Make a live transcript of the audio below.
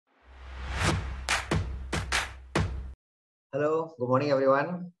Hello, good morning,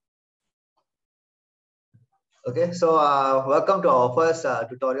 everyone. Okay, so welcome to our first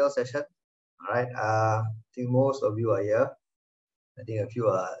tutorial session. All right, I think most of you are here. I think a few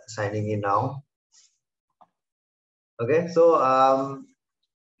are signing in now. Okay, so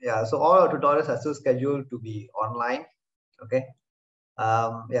yeah, so all our tutorials are still scheduled to be online. Okay,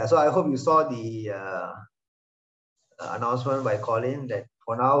 yeah, so I hope you saw the announcement by Colin that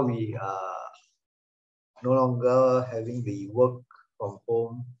for now we are no longer having the work from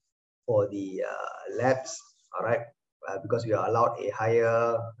home for the labs. All right, because we are allowed a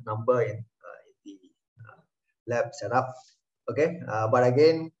higher number in the lab setup. Okay, but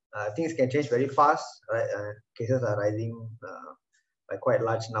again, things can change very fast. Right, cases are rising by quite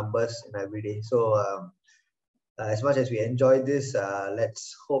large numbers in every day. So as much as we enjoy this,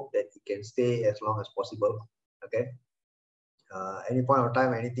 let's hope that it can stay as long as possible. Okay. Any point of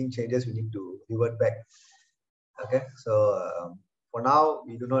time, anything changes, we need to revert back. Okay, so for now,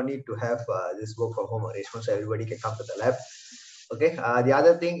 we do not need to have this work from home arrangement, so everybody can come to the lab. Okay, the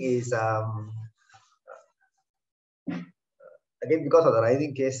other thing is again, because of the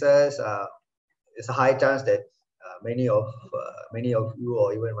rising cases, there's a high chance that many of you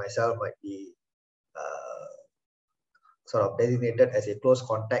or even myself might be sort of designated as a close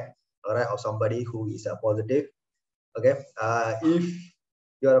contact, all right, of somebody who is positive. Okay, if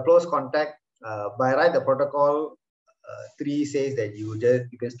you are a close contact, by right the protocol 3 says that you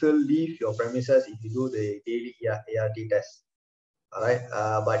can still leave your premises if you do the daily ART test. All right,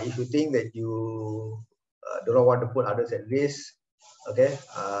 but if you think that you do not want to put others at risk, okay,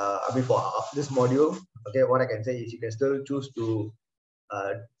 I mean for this module, okay, what I can say is you can still choose to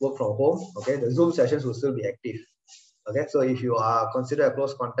work from home. Okay, the Zoom sessions will still be active. Okay, so if you are considered a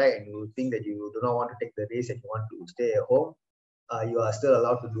close contact and you think that you do not want to take the risk and you want to stay at home, you are still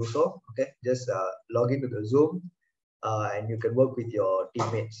allowed to do so. Okay, just log into the Zoom and you can work with your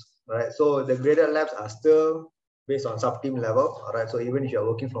teammates. All right, so the graded labs are still based on sub-team level. All right, so even if you're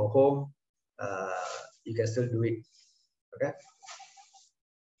working from home, you can still do it. Okay.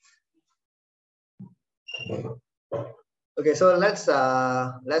 Okay, so let's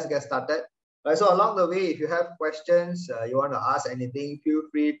get started. All right, so along the way, if you have questions, you want to ask anything, feel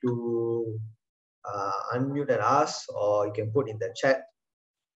free to unmute and ask, or you can put in the chat.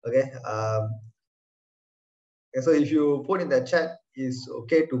 Okay. So if you put in the chat, it's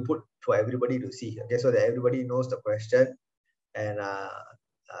okay to put for everybody to see. Okay, so that everybody knows the question, and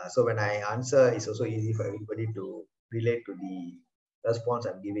so when I answer, it's also easy for everybody to relate to the response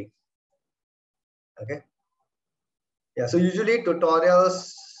I'm giving. Okay. Yeah. So usually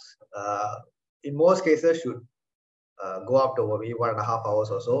tutorials, in most cases, should go up to maybe 1.5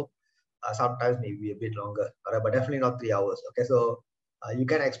 hours or so. Sometimes maybe a bit longer, all right, but definitely not 3 hours. Okay, so you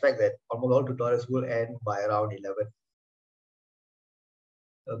can expect that almost all tutorials will end by around 11.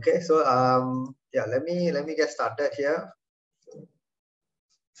 Okay, so yeah, let me get started here.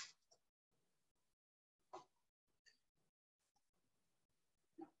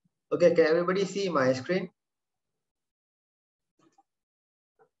 Okay, can everybody see my screen?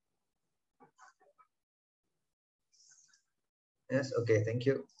 Yes, okay, thank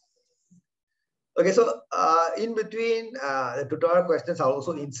you. Okay, so in between the tutorial questions, I'll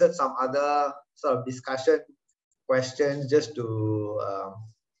also insert some other sort of discussion questions just to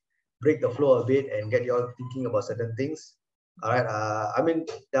break the flow a bit and get you all thinking about certain things. All right, I mean,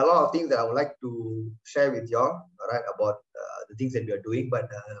 there are a lot of things that I would like to share with y'all, all right, about the things that we are doing,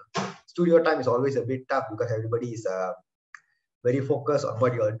 but studio time is always a bit tough because everybody is very focused on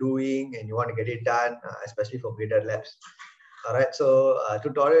what you are doing and you want to get it done, especially for graded labs. All right, so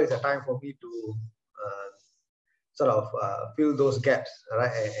tutorial is a time for me to sort of fill those gaps, all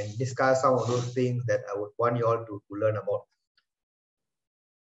right, and discuss some of those things that I would want you all to learn about.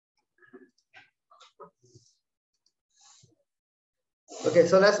 Okay,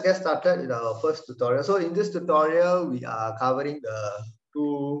 so let's get started with our first tutorial. So in this tutorial, we are covering the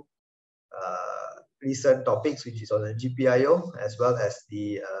two recent topics, which is on the GPIO as well as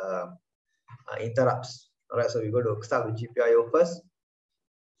the interrupts. All right, so we're going to start with GPIO first.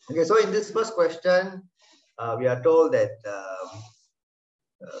 Okay, so in this first question, we are told that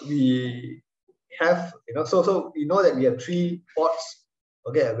we have, so we know that we have 3 ports,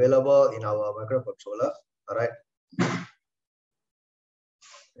 okay, available in our microcontroller. All right.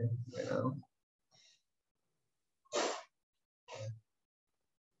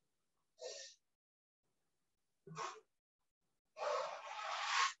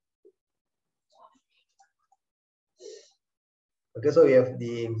 Okay, so we have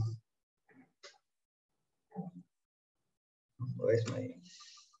the, where's my,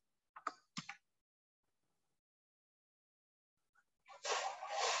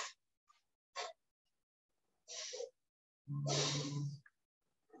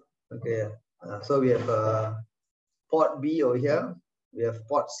 Okay, so we have port B over here, we have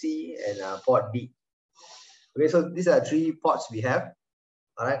port C and port D. Okay, so these are three ports we have.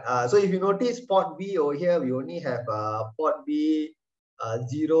 All right, so if you notice port B over here, we only have port B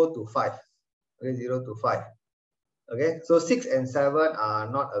 0 to 5. Okay, 0 to 5. Okay, so 6 and 7 are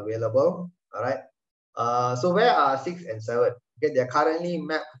not available. All right, so where are 6 and 7? Okay, they are currently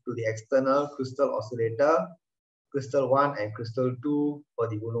mapped to the external crystal oscillator, crystal 1 and crystal 2 for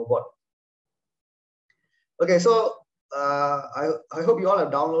the UNO board. Okay, so I hope you all have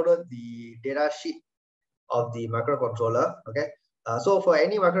downloaded the data sheet of the microcontroller. Okay, so for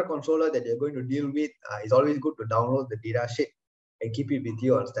any microcontroller that you're going to deal with, it's always good to download the data sheet and keep it with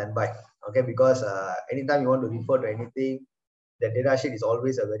you on standby. Okay, because anytime you want to refer to anything, the data sheet is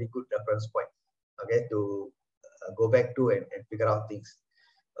always a very good reference point. Okay, to go back to and figure out things.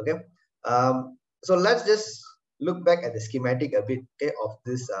 Okay, so let's just look back at the schematic a bit, okay, of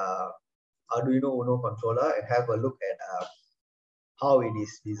this Arduino Uno controller and have a look at how it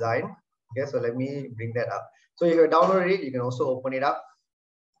is designed. Okay, so let me bring that up. So if you download it, you can also open it up.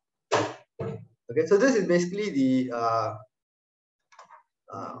 Okay, so this is basically the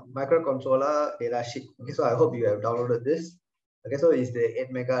microcontroller data sheet. Okay, so I hope you have downloaded this. Okay, so it's the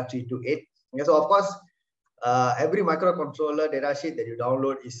 8MEGA328. Okay, so of course, every microcontroller data sheet that you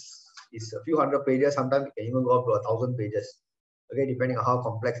download is a few hundred pages. Sometimes it can even go up to 1,000 pages. Okay, depending on how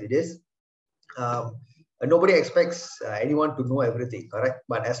complex it is. Nobody expects anyone to know everything, correct?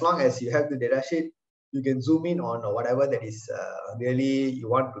 But as long as you have the data sheet, you can zoom in on whatever that is really you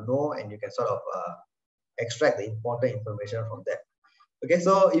want to know, and you can sort of extract the important information from that. Okay,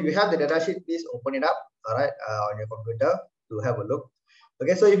 so if you have the data sheet, please open it up, all right, on your computer to have a look.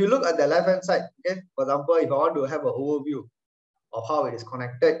 Okay, so if you look at the left hand side, okay, for example, if I want to have an overview of how it is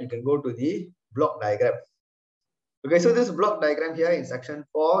connected, you can go to the block diagram. Okay, so this block diagram here in section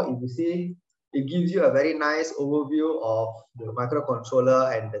 4, if you see, it gives you a very nice overview of the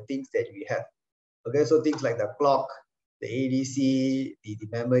microcontroller and the things that we have. Okay, so things like the clock, the ADC, the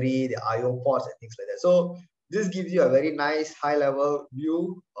memory, the IO ports, and things like that. So this gives you a very nice high-level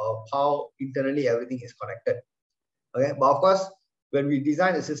view of how internally everything is connected. Okay, but of course, when we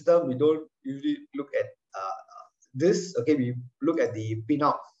design a system, we don't usually look at this. Okay, we look at the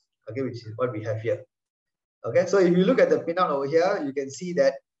pinout. Okay, which is what we have here. Okay, so if you look at the pinout over here, you can see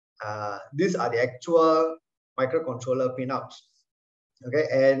that these are the actual microcontroller pinouts. Okay,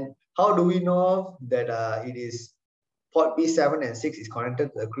 and how do we know that it is port B7 and 6 is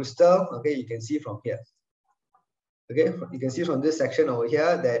connected to the crystal? Okay, you can see from here. Okay, you can see from this section over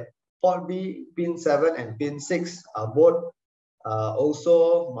here that port B, pin 7 and pin 6 are both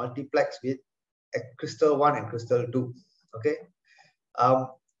also multiplexed with crystal 1 and crystal 2. Okay,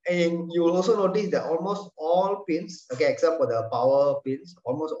 and you will also notice that almost all pins, okay, except for the power pins,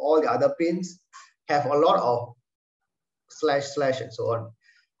 almost all the other pins have a lot of / and so on.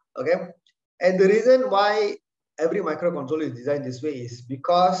 Okay, and the reason why every microcontroller is designed this way is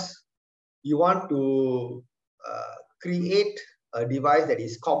because you want to create a device that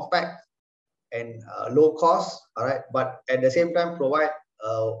is compact and low cost, all right, but at the same time provide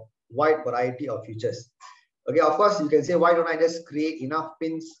a wide variety of features. Okay, of course, you can say, why don't I just create enough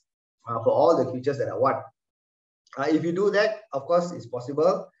pins for all the features that I want? If you do that, of course, it's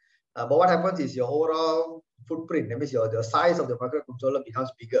possible. But what happens is your overall footprint, that means the size of the microcontroller becomes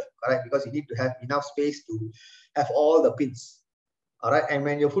bigger, correct? Because you need to have enough space to have all the pins. All right, and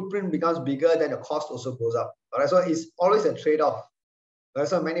when your footprint becomes bigger, then the cost also goes up. All right, so it's always a trade-off. Right?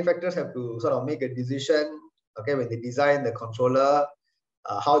 So manufacturers have to sort of make a decision, okay, when they design the controller,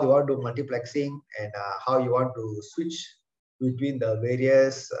 how they want to do multiplexing and how you want to switch between the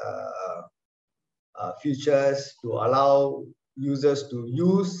various features to allow users to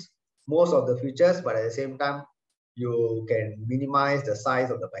use most of the features, but at the same time, you can minimize the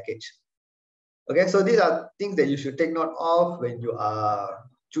size of the package. Okay, so these are things that you should take note of when you are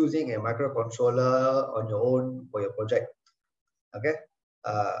choosing a microcontroller on your own for your project. Okay,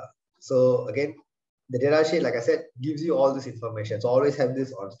 so again, the data sheet, like I said, gives you all this information. So always have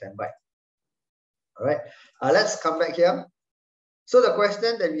this on standby. All right, let's come back here. So the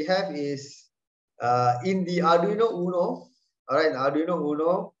question that we have is, in the Arduino Uno, all right, Arduino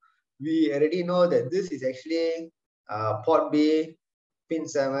Uno, we already know that this is actually port B, pin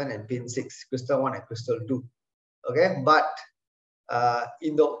 7 and pin 6, crystal 1 and crystal 2. Okay, but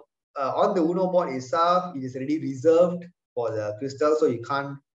in the on the Uno board itself, it is already reserved for the crystal, so you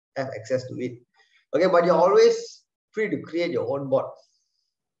can't have access to it. Okay, but you're always free to create your own board.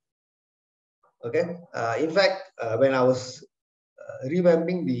 Okay, in fact, when I was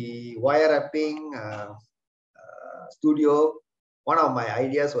revamping the wire wrapping studio, one of my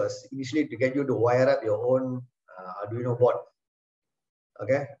ideas was initially to get you to wire up your own Arduino board.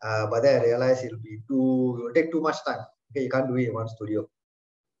 Okay, but then I realized it will take too much time. Okay, you can't do it in one studio.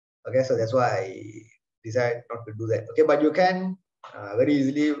 Okay, so that's why I decided not to do that. Okay, but you can very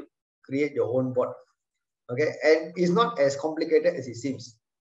easily create your own board. Okay, and it's not as complicated as it seems.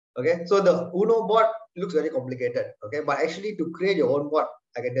 Okay, so the Uno board looks very complicated. Okay, but actually to create your own board,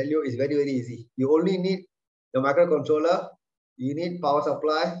 I can tell you it's very, very easy. You only need your microcontroller, you need power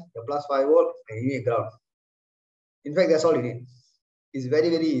supply, your plus 5 volt, and you need ground. In fact, that's all you need. It's very,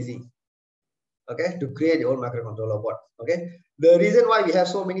 very easy. Okay, to create your own microcontroller board. Okay, the reason why we have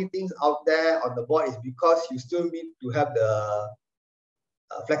so many things out there on the board is because you still need to have the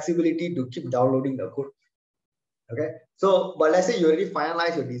flexibility to keep downloading the code. Okay, so but let's say you already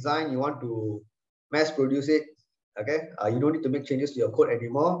finalize your design, you want to mass produce it. Okay, you don't need to make changes to your code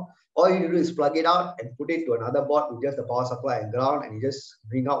anymore. All you need to do is plug it out and put it to another board with just the power supply and ground, and you just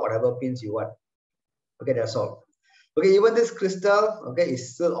bring out whatever pins you want. Okay, that's all. Okay, even this crystal, okay,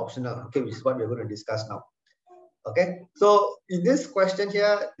 is still optional. Okay, which is what we're going to discuss now. Okay, so in this question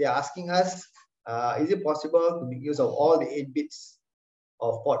here, they're asking us, is it possible to make use of all the 8 bits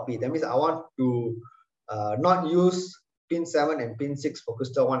of port B? That means I want to not use pin 7 and pin 6 for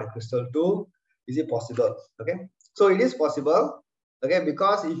crystal 1 and crystal 2. Is it possible? Okay, so it is possible. Okay,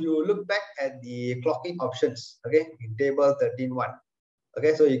 because if you look back at the clocking options, okay, in table 13.1,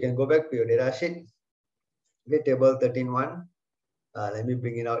 okay, so you can go back to your data sheet. Okay, table 13.1. Let me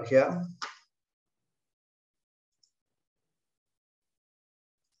bring it out here.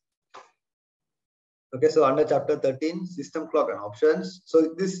 Okay, so under chapter 13, system clock and options.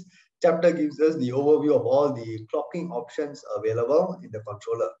 So this chapter gives us the overview of all the clocking options available in the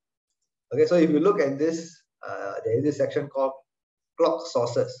controller. Okay, so if you look at this, there is a section called clock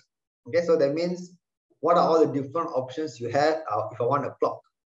sources. Okay, so that means what are all the different options you have if I want to clock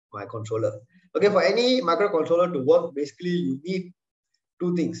my controller. Okay, for any microcontroller to work, basically you need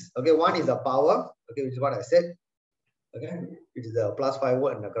 2 things. Okay, one is the power, okay, which is what I said. Okay, which is the plus 5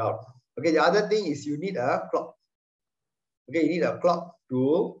 volt and the ground. Okay, the other thing is you need a clock. Okay, you need a clock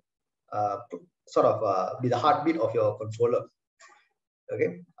to sort of be the heartbeat of your controller.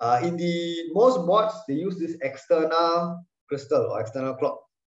 Okay, in the most boards, they use this external crystal or external clock.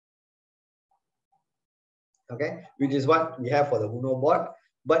 Okay, which is what we have for the Uno board.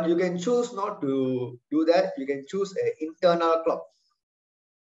 But you can choose not to do that. You can choose an internal clock.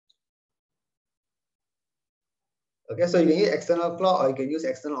 Okay, so you can use external clock or you can use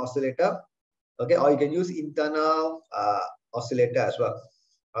external oscillator. Okay, or you can use internal oscillator as well.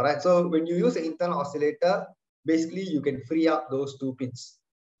 All right, so when you use an internal oscillator, basically you can free up those 2 pins.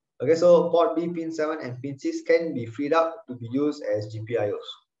 Okay, so port B, pin 7 and pin 6 can be freed up to be used as GPIOs.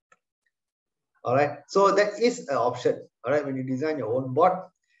 All right, so that is an option. All right, when you design your own board.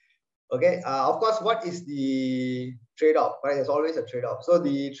 Okay, of course, what is the trade-off? Right, there's always a trade-off. So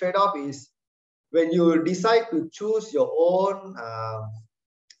the trade-off is when you decide to choose your own,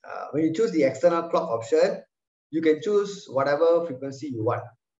 when you choose the external clock option, you can choose whatever frequency you want.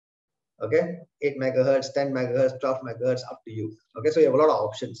 Okay, 8 megahertz, 10 megahertz, 12 megahertz, up to you. Okay, so you have a lot of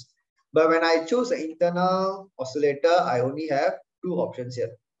options. But when I choose an internal oscillator, I only have 2 options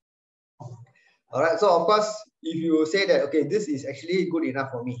here. All right, so of course, if you say that, okay, this is actually good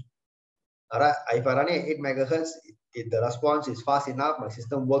enough for me. All right, if I run it at 8 megahertz, if the response is fast enough, my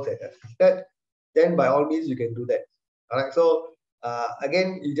system works as expected, then by all means, you can do that. All right, so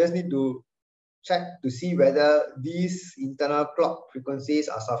again, you just need to check to see whether these internal clock frequencies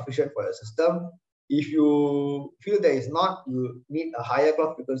are sufficient for your system. If you feel that it's not, you need a higher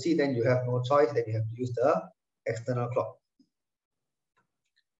clock frequency, then you have no choice, then you have to use the external clock.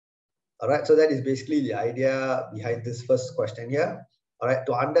 All right, so that is basically the idea behind this first question here. All right,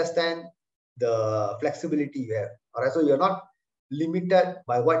 to understand the flexibility you have. All right, so you're not limited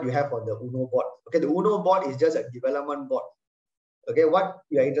by what you have on the Uno board. Okay, the Uno board is just a development board. Okay, what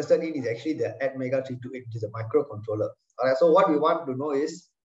we are interested in is actually the AT328, which is a microcontroller. All right, so what we want to know is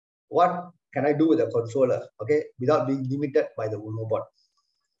what can I do with the controller, okay, without being limited by the Uno board.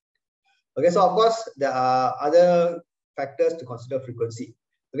 Okay, so of course, there are other factors to consider frequency.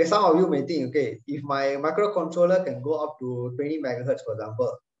 Okay, some of you may think, okay, if my microcontroller can go up to 20 megahertz, for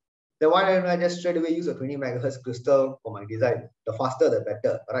example, then why don't I just straight away use a 20 megahertz crystal for my design? The faster, the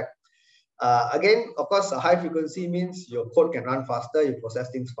better, right? Again, of course, a high frequency means your code can run faster, you process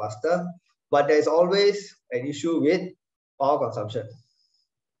things faster, but there's always an issue with power consumption.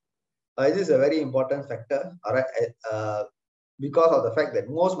 This is a very important factor, all right, because of the fact that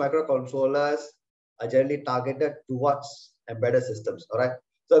most microcontrollers are generally targeted towards embedded systems, all right?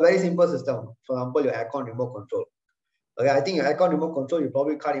 So a very simple system, for example, your aircon remote control. Okay, I think your aircon remote control, you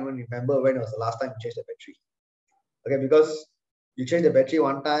probably can't even remember when was the last time you changed the battery. Okay, because you change the battery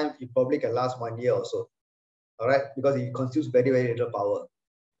one time, it probably can last 1 year or so. All right, because it consumes very, very little power.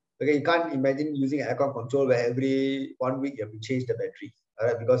 Okay, you can't imagine using an aircon control where every 1 week you have to change the battery. All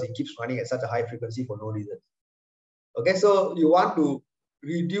right, because it keeps running at such a high frequency for no reason. Okay, so you want to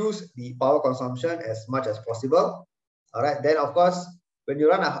reduce the power consumption as much as possible. All right, then of course, when you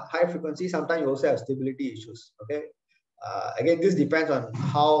run a high frequency, sometimes you also have stability issues. Okay, again, this depends on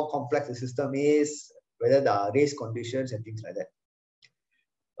how complex the system is, whether there are race conditions and things like that.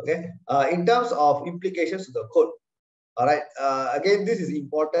 Okay, in terms of implications to the code, all right, again, this is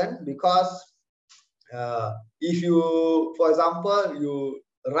important because if you, for example, you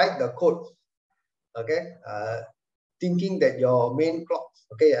write the code, okay, thinking that your main clock,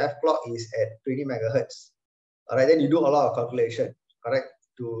 okay, your F clock is at 20 megahertz. All right, then you do a lot of calculation, correct,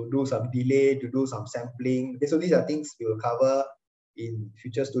 to do some delay, to do some sampling. Okay, so these are things we will cover in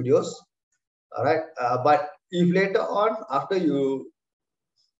future studios. All right, but if later on, after you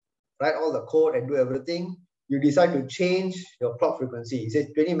write all the code and do everything, you decide to change your clock frequency. You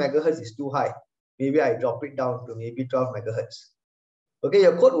say 20 megahertz is too high. Maybe I drop it down to maybe 12 megahertz. Okay,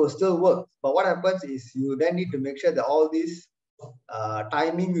 your code will still work, but what happens is you then need to make sure that all these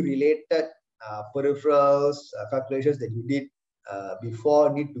timing related peripherals calculations that you did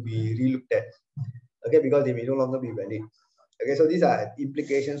before need to be relooked at. Okay, because they may no longer be valid. Okay, so these are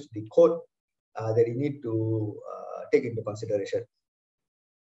implications to the code that you need to take into consideration.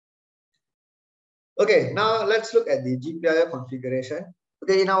 Okay, now let's look at the GPIO configuration.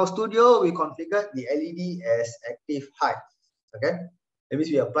 Okay, in our studio, we configured the LED as active high. Okay, that means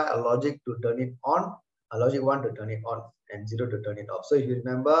we apply a logic to turn it on, a logic 1 to turn it on, and 0 to turn it off. So if you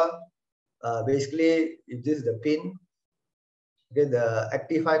remember, basically, if this is the pin, okay, the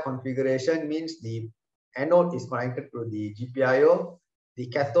active high configuration means the anode is connected to the GPIO, the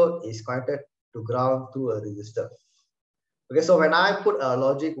cathode is connected to ground through a resistor. Okay, so when I put a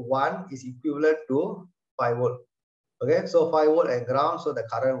logic 1 is equivalent to 5 volt. Okay, so 5 volt and ground, so the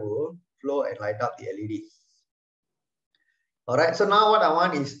current will flow and light up the LED. All right, so now what I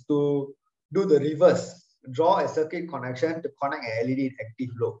want is to do the reverse, draw a circuit connection to connect an LED in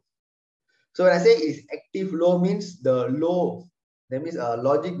active low. So when I say is active low means the low, that means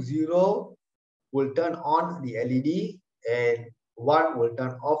logic 0 will turn on the LED and 1 will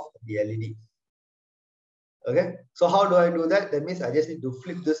turn off the LED. Okay, so how do I do that? That means I just need to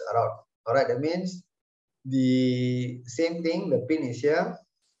flip this around. All right, that means the same thing, the pin is here.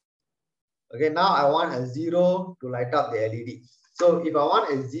 Okay, now I want a 0 to light up the LED. So if I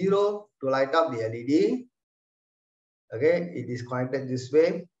want a 0 to light up the LED, okay, it is connected this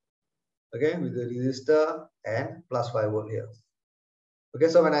way, okay, with the resistor and plus 5 volt here. Okay,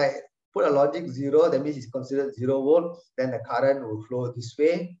 so when I put a logic 0, that means it's considered 0 volt, then the current will flow this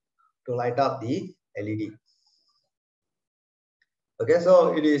way to light up the LED. Okay,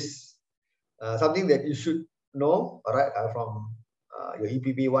 so it is something that you should know, all right, from your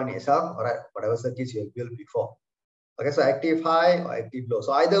EPP1 itself, all right, whatever circuits you have built before. Okay, so active high or active low.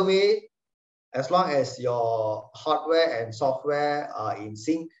 So either way, as long as your hardware and software are in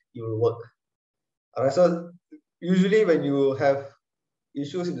sync, you will work. All right, so usually when you have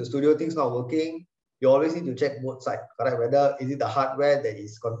issues in the studio, things not working, you always need to check both sides, correct? Whether is it the hardware that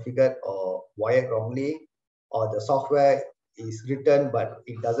is configured or wired wrongly, or the software is written but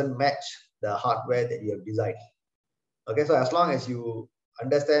it doesn't match the hardware that you have designed. Okay, so as long as you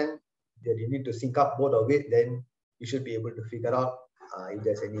understand that you need to sync up both of it, then you should be able to figure out if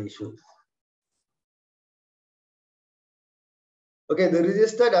there's any issue. Okay, the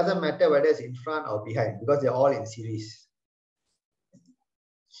resistor doesn't matter whether it's in front or behind because they're all in series.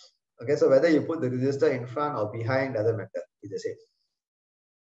 Okay, so whether you put the resistor in front or behind doesn't matter, it's the same.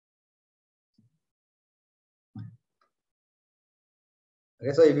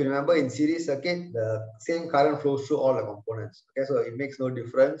 Okay, so if you remember in series circuit, the same current flows through all the components. Okay, so it makes no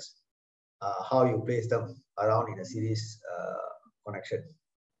difference how you place them around in a series connection.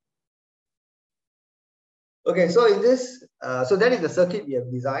 Okay, so in this, so that is the circuit we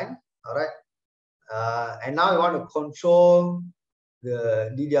have designed. All right, and now we want to control the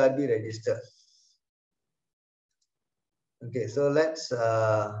DDRB register. Okay, so let's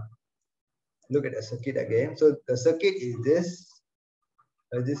look at the circuit again. So the circuit is this.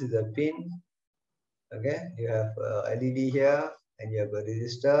 This is a pin. Okay, you have LED here, and you have a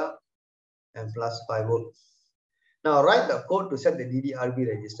resistor and plus 5 volt. Now write the code to set the DDRB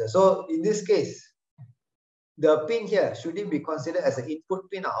register. So in this case, the pin here, should it be considered as an input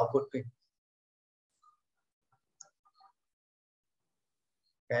pin or output pin?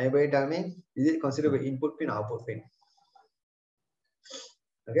 Can anybody tell me? Is it considered an input pin or output pin?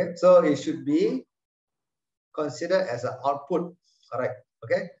 Okay, so it should be considered as an output. Correct.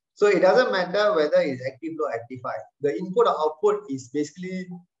 Okay, so it doesn't matter whether it's active low, active high. The input or output is basically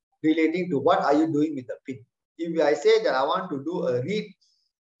relating to what are you doing with the pin. If I say that I want to do a read,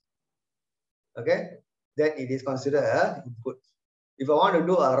 okay, then it is considered an input. If I want to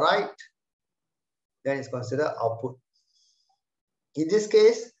do a write, then it's considered output. In this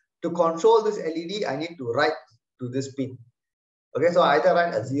case, to control this LED, I need to write to this pin. Okay, so I either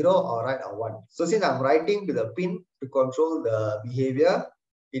write a 0 or write a 1. So since I'm writing to the pin to control the behavior,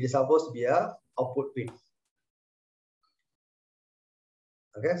 it is supposed to be a output pin.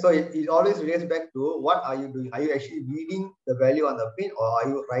 Okay, so it always relates back to what are you doing? Are you actually reading the value on the pin or are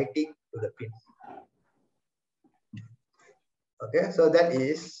you writing to the pin? Okay, so that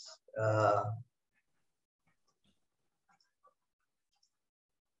is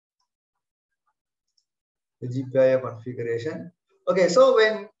the GPIO configuration. Okay, so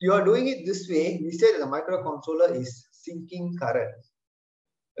when you are doing it this way, we say that the microcontroller is sinking current.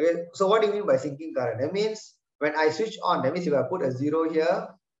 Okay, so what do you mean by sinking current? That means when I switch on, that means if I put a 0 here,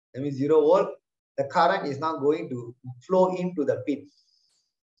 that means 0 volt, the current is now going to flow into the pin.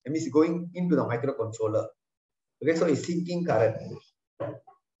 That means going into the microcontroller. Okay, so it's sinking current.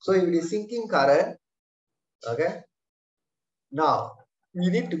 So if it is sinking current, okay, now we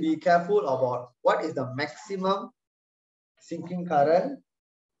need to be careful about what is the maximum sinking current,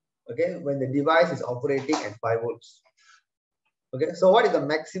 okay, when the device is operating at 5 volts. Okay, so what is the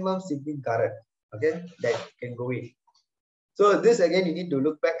maximum sinking current, okay, that can go in? So this again, you need to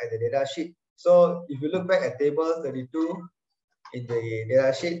look back at the data sheet. So if you look back at table 32 in the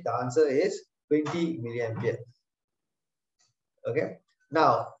data sheet, the answer is 20 milliampere. Okay,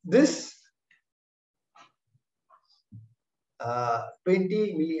 now this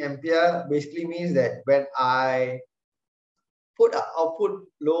 20 milliampere basically means that when I put an output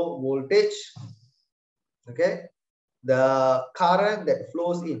low voltage, okay, the current that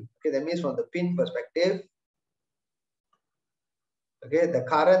flows in, okay, that means from the pin perspective, okay, the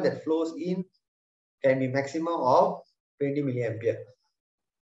current that flows in can be maximum of 20 milliampere.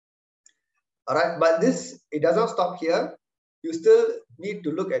 All right, but this, it doesn't stop here. You still need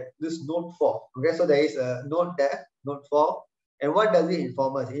to look at this node 4. Okay, so there is a node there, node 4. And what does it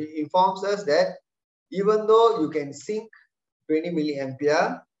inform us? It informs us that even though you can sink 20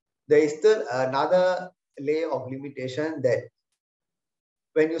 milliampere, there is still another layer of limitation that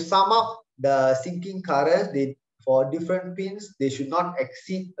when you sum up the sinking currents, for different pins, they should not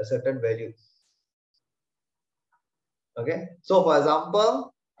exceed a certain value. Okay, so for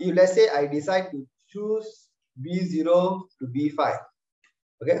example, if let's say I decide to choose B0 to B5,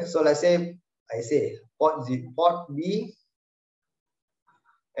 okay, so let's say I say port B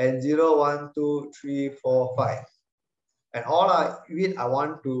and 0, 1, 2, 3, 4, 5, and all I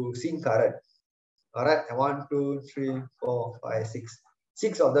want to sink current. All right, 1, 2, 3, 4, 5, 6,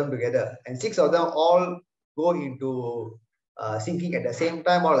 6 of them together, and 6 of them all go into sinking at the same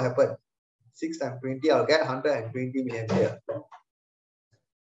time. What will happen? 6 times 20, I'll get 120 milliampere.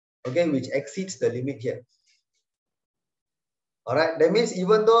 Okay, which exceeds the limit here. All right, that means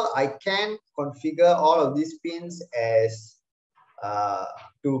even though I can configure all of these pins as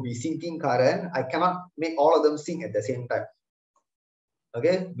to be sinking current, I cannot make all of them sink at the same time.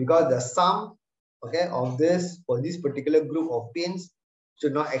 Okay, because the sum, okay, of this for this particular group of pins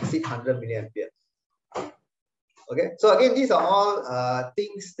should not exceed 100 milliampere. Okay, so again, these are all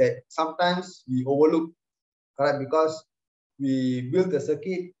things that sometimes we overlook, correct? Because we build the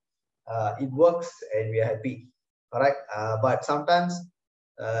circuit, it works, and we are happy. All right, but sometimes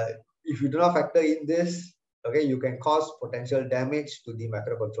if you do not factor in this, okay, you can cause potential damage to the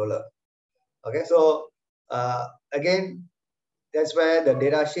microcontroller. Okay, so again, that's where the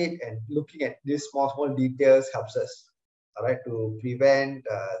data sheet and looking at these small details helps us, all right, to prevent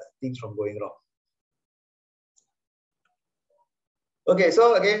things from going wrong. Okay,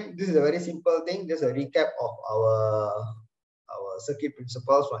 so again, this is a very simple thing, just a recap of our circuit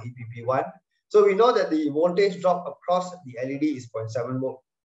principles from EPP1. So we know that the voltage drop across the LED is 0.7 volt.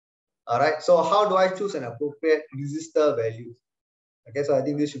 All right, so how do I choose an appropriate resistor value? Okay, so I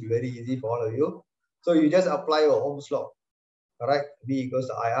think this should be very easy for all of you. So you just apply your Ohm's law. All right, V equals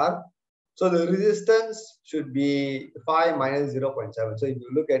to IR. So the resistance should be 5 minus 0.7. So if you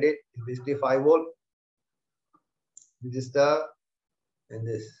look at it, it's basically 5 volt resistor and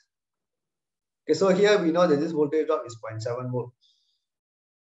this. Okay, so here we know that this voltage drop is 0.7 volt.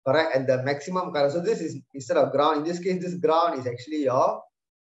 Correct, and the maximum current. So this is instead of ground. In this case, this ground is actually your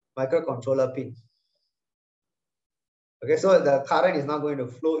microcontroller pin. Okay, so the current is now going to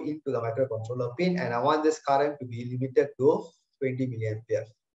flow into the microcontroller pin, and I want this current to be limited to 20 milliampere.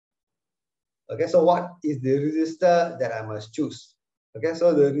 Okay, so what is the resistor that I must choose? Okay,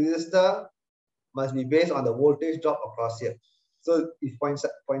 so the resistor must be based on the voltage drop across here. So if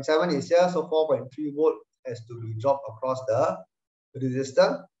 0.7 is here, so 4.3 volt has to be dropped across the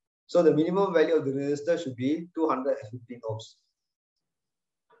resistor. So the minimum value of the resistor should be 215 ohms.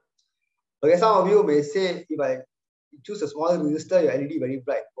 Okay, some of you may say, if I choose a smaller resistor, your LED very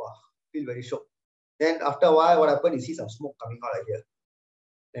bright, wow, feel very shocked. Then after a while, what happens is see some smoke coming out like here.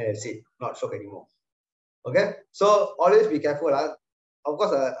 Then see, not shocked anymore. Okay, so always be careful. Of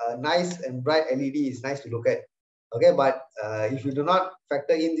course, a nice and bright LED is nice to look at. Okay, but if you do not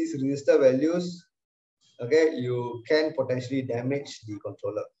factor in these resistor values, okay, you can potentially damage the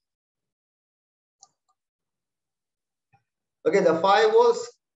controller. Okay, the 5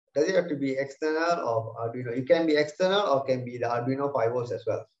 volts, does it have to be external or Arduino? It can be external or can be the Arduino 5 volts as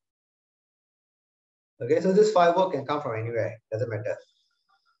well. Okay, so this 5 volt can come from anywhere, doesn't matter.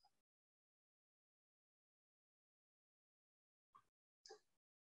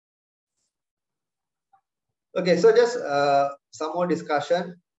 Okay, so just some more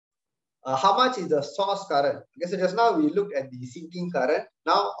discussion. How much is the source current? Okay, so just now we looked at the sinking current.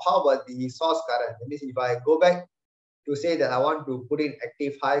 Now, how about the source current? That means if I go back to say that I want to put in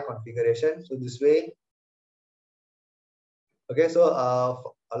active high configuration, so this way. Okay, so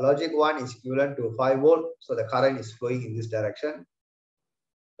a logic 1 is equivalent to 5 volt, so the current is flowing in this direction.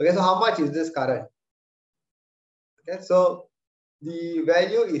 Okay, so how much is this current? Okay, so the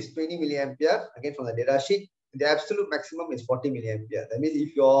value is 20 milliampere, again from the data sheet. The absolute maximum is 40 milliampere. That means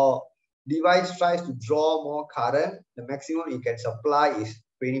if your device tries to draw more current, the maximum it can supply is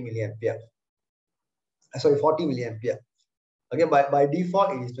 20 milliampere. Sorry, 40 milliampere. Okay, by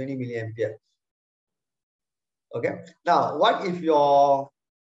default, it is 20 milliampere. Okay, now what if your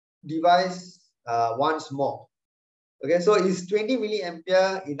device wants more? Okay, so is 20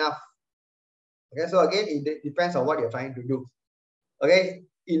 milliampere enough? Okay, so again, it depends on what you're trying to do. Okay,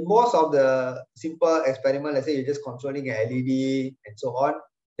 in most of the simple experiment, let's say you're just controlling an LED and so on,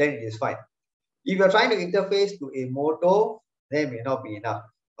 then it is fine. If you're trying to interface to a motor, then it may not be enough.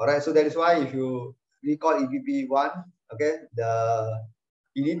 All right, so that is why if you recall EPP1, okay,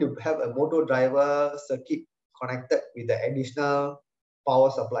 you need to have a motor driver circuit connected with the additional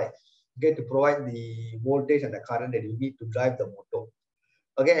power supply, okay, to provide the voltage and the current that you need to drive the motor.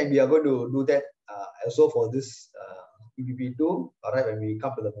 Okay, and we are going to do that also for this EPP2, all right, when we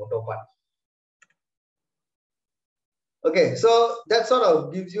come to the motor part. Okay, so that sort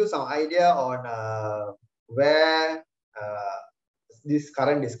of gives you some idea on where these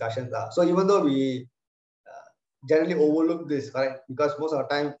current discussions are. So even though we generally overlook this, right, because most of the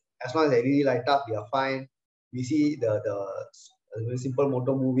time, as long as they really light up, we are fine. We see the simple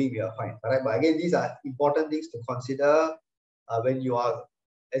motor moving, we are fine, right? But again, these are important things to consider when you are,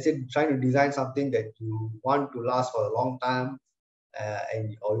 let's say, trying to design something that you want to last for a long time,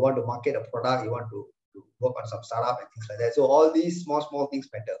 or you want to market a product, you want to work on some startup and things like that. So all these small things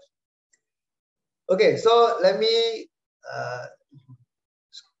matter. Okay, so let me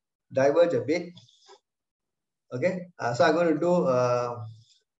diverge a bit. Okay, so I'm going to do a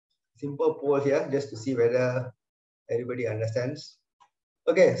simple poll here just to see whether everybody understands.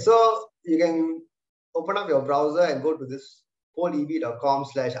 Okay, so you can open up your browser and go to this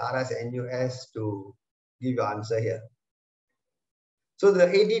pollev.com/rsnus to give your answer here. So the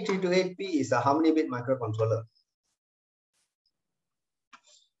AT328P is a how many bit microcontroller?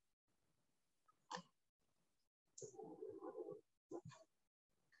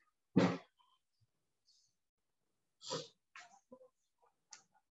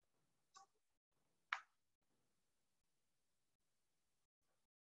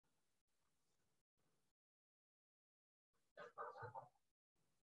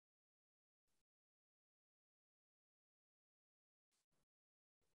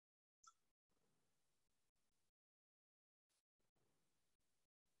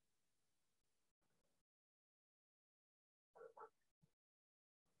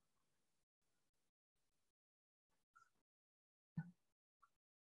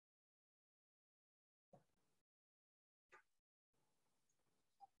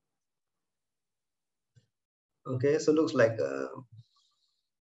 Okay, so looks like so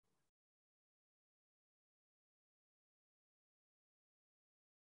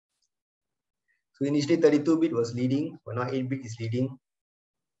initially 32-bit was leading, but now 8-bit is leading.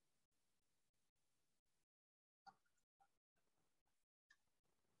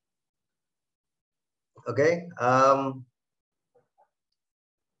 Okay.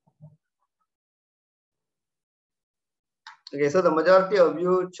 Okay, so the majority of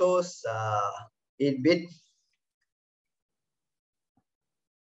you chose 8-bit.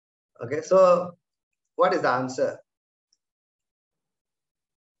 Okay, so what is the answer?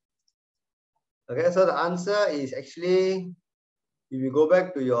 Okay, so the answer is actually, if you go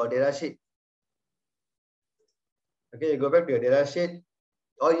back to your data sheet, okay, you go back to your data sheet,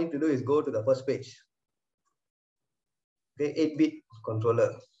 all you need to do is go to the first page. Okay, 8-bit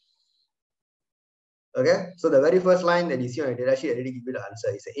controller. Okay, so the very first line that you see on your data sheet already give you the answer.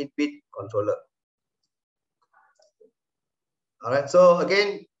 It's an 8-bit controller. All right, so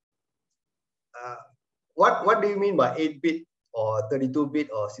again, what do you mean by 8-bit or 32-bit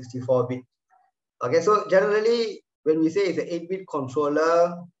or 64-bit? Okay, so generally, when we say it's an 8-bit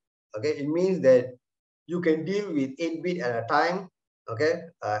controller, okay, it means that you can deal with 8-bit at a time, okay,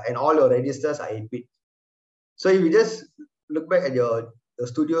 and all your registers are 8-bit. So if you just look back at the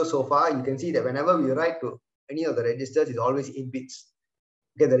studio so far, you can see that whenever we write to any of the registers, it's always 8 bits.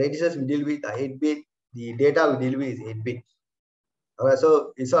 Okay, the registers we deal with are 8-bit, the data we deal with is 8-bit. All right,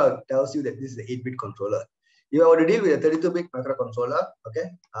 so it sort of tells you that this is an 8-bit controller. If you want to deal with a 32-bit microcontroller,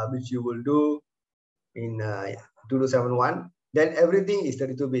 okay, which you will do in 2271, then everything is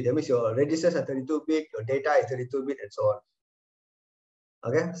 32-bit. That means your registers are 32-bit, your data is 32-bit, and so on.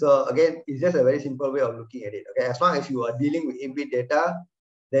 Okay, so again, it's just a very simple way of looking at it. Okay, as long as you are dealing with 8-bit data,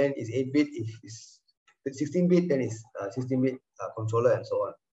 then it's 8-bit. If it's 16-bit, then it's 16-bit controller and so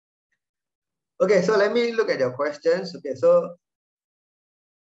on. Okay, so let me look at your questions. Okay, so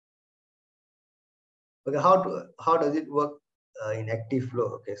okay, how does it work in active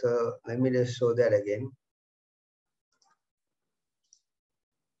flow? Okay, so let me just show that again.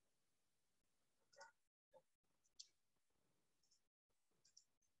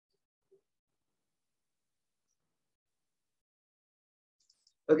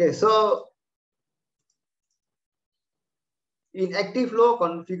 Okay, so in active flow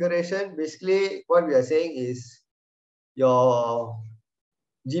configuration, basically what we are saying is your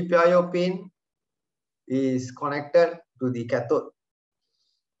GPIO pin is connected to the cathode.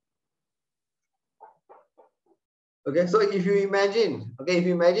 Okay, so if you imagine, okay, if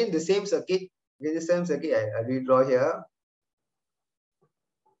you imagine the same circuit, okay, the same circuit I redraw here.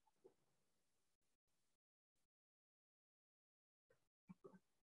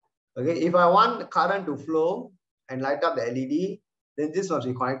 Okay, if I want current to flow and light up the LED, then this must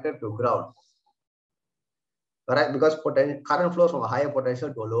be connected to ground. Alright, because current flows from a higher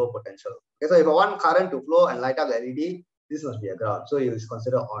potential to a lower potential. Okay, so if I want current to flow and light up the LED, this must be a ground. So it is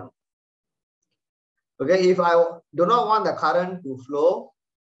considered on. Okay, if I do not want the current to flow,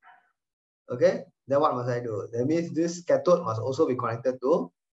 okay, then what must I do? That means this cathode must also be connected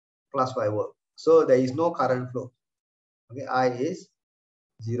to plus 5 volt. So there is no current flow. Okay, I is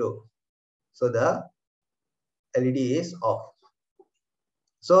 0. So the LED is off.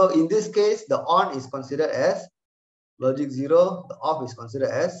 So in this case, the on is considered as logic 0, the off is considered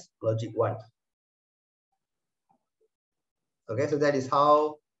as logic 1. Okay, so that is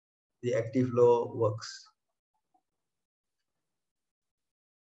how the active flow works.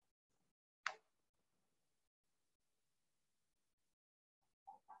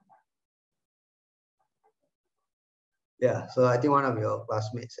 Yeah, so I think one of your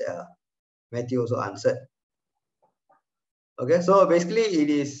classmates, Matthew, also answered. Okay, so basically it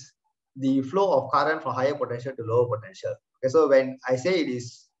is the flow of current from higher potential to lower potential. Okay, so when I say it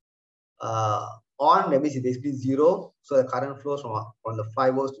is on, that means it's basically 0. So the current flows from the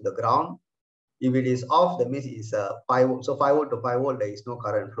 5 volts to the ground. If it is off, that means it's 5 volt. So 5 volt to 5 volt, there is no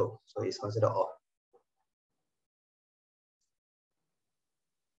current flow. So it's considered off.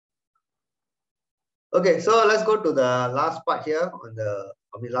 Okay, so let's go to the last part here on the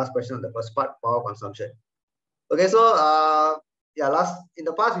last question on the first part, power consumption. Okay, so yeah, in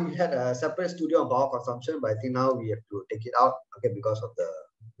the past we had a separate studio on power consumption, but I think now we have to take it out, okay, because of the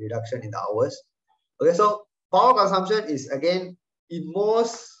reduction in the hours. Okay, so power consumption is, again, in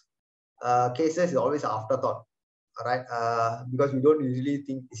most cases, is always an afterthought. All right, because we don't usually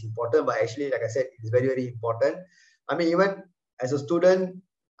think it's important, but actually, like I said, it's very, very important. I mean, even as a student,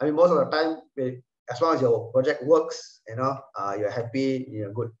 I mean, most of the time, as long as your project works, you're happy,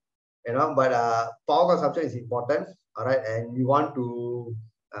 you're good, but power consumption is important. All right, and we want to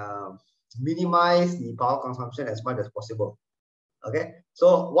minimize the power consumption as much as possible. Okay,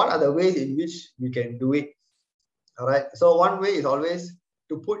 so what are the ways in which we can do it? All right, so one way is always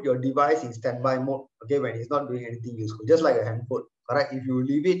to put your device in standby mode, okay, when it's not doing anything useful, just like a handphone. All right, if you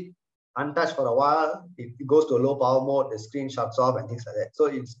leave it untouched for a while, it goes to a low power mode, the screen shuts off and things like that. So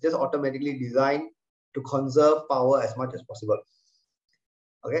it's just automatically designed to conserve power as much as possible.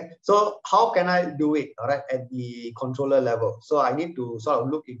 Okay, so how can I do it, all right, at the controller level? So I need to sort of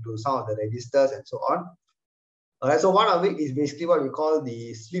look into some of the registers and so on. All right, so one of it is basically what we call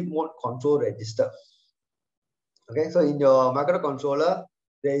the sleep mode control register. Okay, so in your microcontroller,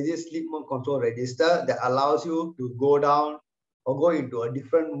 there is this sleep mode control register that allows you to go down or go into a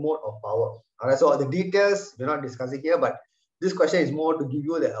different mode of power. All right, so the details we're not discussing here, but this question is more to give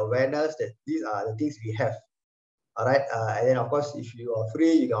you the awareness that these are the things we have. All right, and then of course, if you are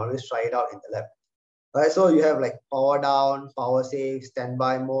free, you can always try it out in the lab. All right, so you have like power down, power save,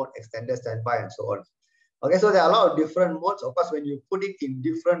 standby mode, extended standby, and so on. Okay, so there are a lot of different modes. Of course, when you put it in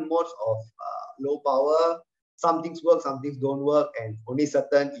different modes of low power, some things work, some things don't work, and only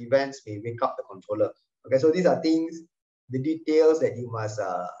certain events may wake up the controller. Okay, so these are things, the details that you must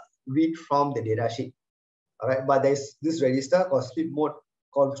read from the data sheet. All right, but there's this register called sleep mode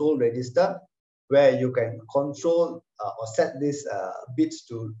control register, where you can control or set these bits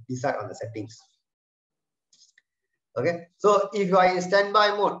to decide on the settings. Okay, so if you are in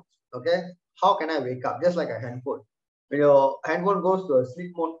standby mode, okay, how can I wake up? Just like a handphone. When your handphone goes to a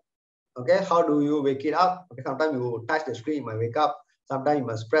sleep mode, okay, how do you wake it up? Okay, sometimes you touch the screen, it might wake up. Sometimes you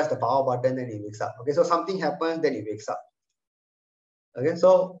must press the power button, then it wakes up. Okay, so something happens, then it wakes up. Okay,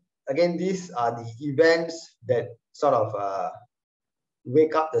 so again, these are the events that sort of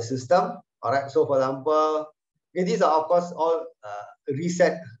wake up the system. All right, so for example, okay, these are of course all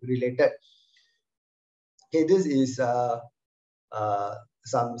reset related. Okay, this is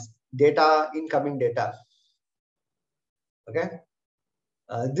some data, incoming data. Okay,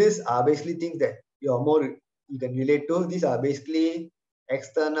 these are basically things that you can relate to. These are basically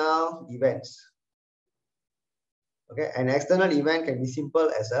external events. Okay, an external event can be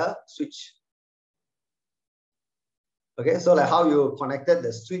simple as a switch. Okay, so like how you connected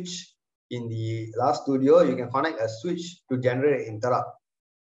the switch in the last studio, you can connect a switch to generate an interrupt.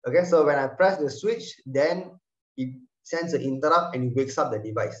 Okay, so when I press the switch, then it sends an interrupt and it wakes up the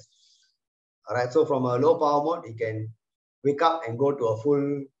device. All right, so from a low power mode, it can wake up and go to a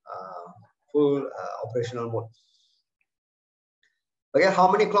full operational mode. Okay,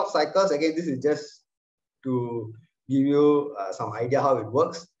 how many clock cycles? Again, this is just to give you some idea how it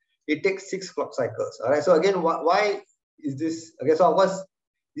works. It takes 6 clock cycles. All right, so again, why is this? Okay, so of course,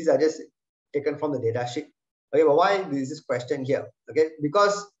 these are just taken from the data sheet. Okay, but why is this question here? Okay,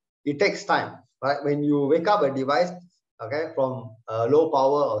 because it takes time, right? When you wake up a device, okay, from a low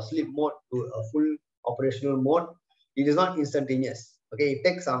power or sleep mode to a full operational mode, it is not instantaneous. Okay, it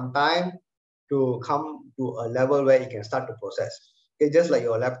takes some time to come to a level where it can start to process. Okay, just like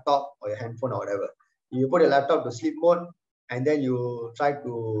your laptop or your handphone or whatever. You put your laptop to sleep mode and then you try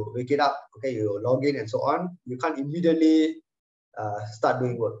to wake it up. Okay, you log in and so on. You can't immediately start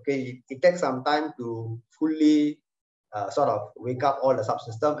doing work. Okay, it takes some time to fully sort of wake up all the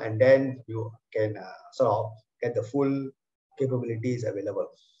subsystem, and then you can sort of get the full capabilities available.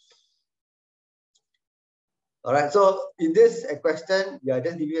 All right, so in this question, we are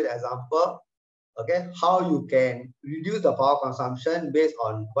just giving you an example, okay, how you can reduce the power consumption based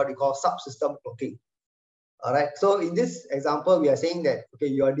on what we call subsystem clocking. All right, so in this example, we are saying that, okay,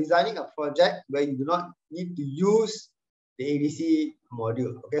 you are designing a project where you do not need to use the ADC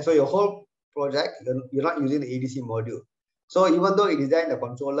module. Okay, so your whole project, you're not using the ADC module. So even though it is there in the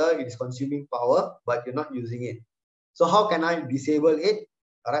controller, it is consuming power, but you're not using it. So how can I disable it?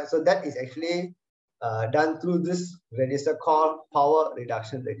 All right, so that is actually done through this register called power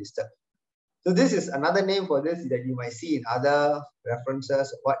reduction register. So this is another name for this that you might see in other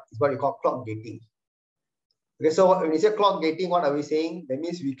references. What is what you call clock gating. Okay, so when we say clock gating, what are we saying? That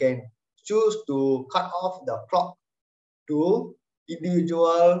means we can choose to cut off the clock to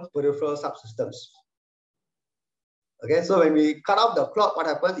individual peripheral subsystems. Okay, so when we cut off the clock, what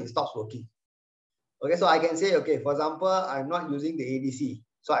happens? It stops working. Okay, so I can say, okay, for example, I'm not using the ADC.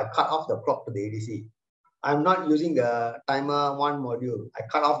 So I cut off the clock to the ADC. I'm not using the timer 1 module. I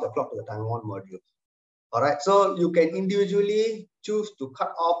cut off the clock to the timer 1 module. All right, so you can individually choose to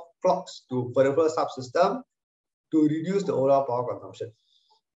cut off clocks to peripheral subsystem to reduce the overall power consumption.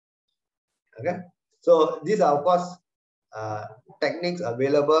 Okay, so these are of course techniques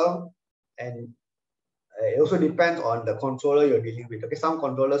available, and it also depends on the controller you're dealing with. Okay, some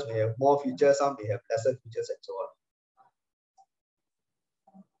controllers may have more features, some may have lesser features, and so on.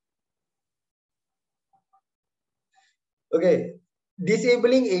 Okay,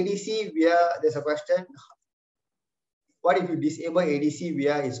 disabling ADC via, there's a question. What if you disable ADC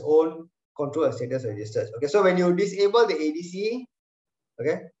via its own control and status registers? Okay, so when you disable the ADC,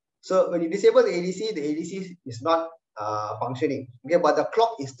 okay, so when you disable the ADC is not functioning. Okay, but the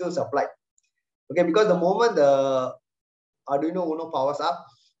clock is still supplied. Okay, because the moment the Arduino Uno powers up,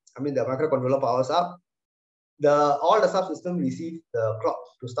 I mean the microcontroller powers up, all the subsystems receive the clock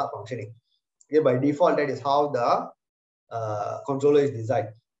to start functioning. Okay, by default, that is how the controller is designed.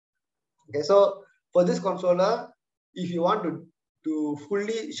 Okay, so for this controller, if you want to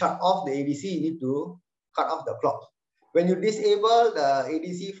fully shut off the ADC, you need to cut off the clock. When you disable the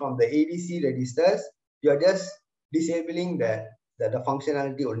ADC from the ADC registers, you are just disabling the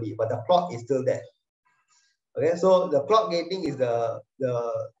functionality only, but the clock is still there. Okay, so the clock gating is the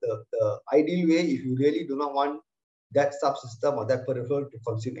ideal way if you really do not want that subsystem or that peripheral to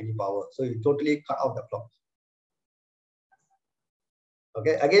consume any power. So you totally cut off the clock.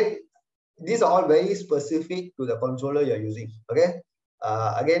 Okay, again, these are all very specific to the controller you're using. Okay,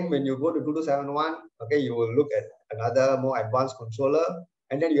 again, when you go to 2271, okay, you will look at another more advanced controller,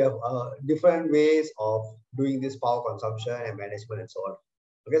 and then you have different ways of doing this power consumption and management and so on.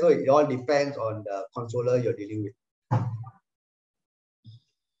 Okay, so it all depends on the controller you're dealing with.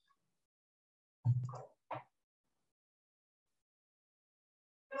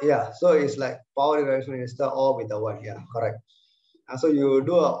 Yeah, so it's like power evaluation register all with the one. Yeah, correct. And so you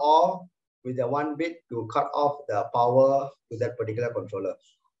do a all with the 1 bit to cut off the power to that particular controller,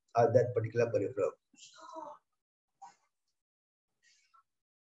 that particular peripheral.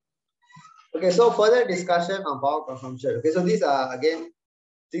 Okay, so further discussion on power consumption. Okay, so these are again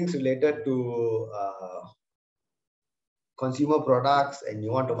things related to consumer products, and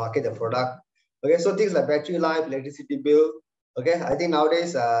you want to market the product. Okay, so things like battery life, electricity bill. Okay, I think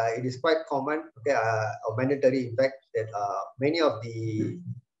nowadays it is quite common, okay, or mandatory in fact, that many of the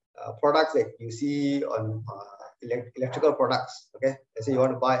products that you see on electrical products, okay, let's say you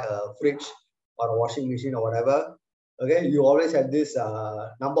want to buy a fridge or a washing machine or whatever, okay, you always have this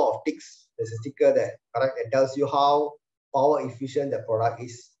number of ticks. There's a sticker there, correct? It tells you how power efficient the product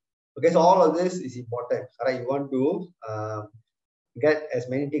is. Okay, so all of this is important, correct? You want to get as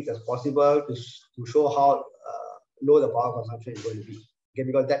many ticks as possible to show how low the power consumption is going to be. Okay,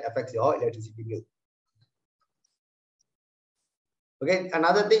 because that affects your electricity bill. Okay,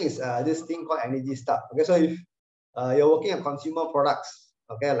 another thing is this thing called energy stub. Okay, so if you're working on consumer products,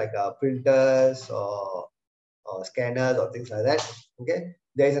 okay, like printers or scanners or things like that, okay,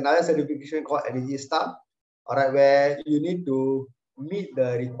 there is another certification called energy stub, all right, where you need to meet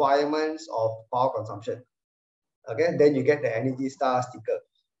the requirements of power consumption. Okay, then you get the energy star sticker.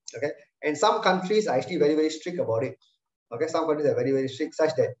 Okay, and some countries are actually very, very strict about it. Okay, some countries are very, very strict,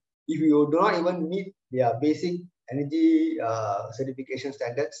 such that if you do not even meet their basic energy certification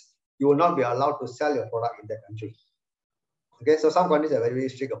standards, you will not be allowed to sell your product in that country. Okay, so some countries are very, very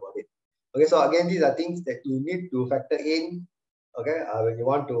strict about it. Okay, so again, these are things that you need to factor in. Okay, when you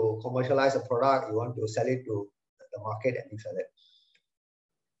want to commercialize a product, you want to sell it to the market and things like that.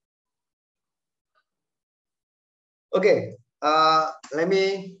 Okay, let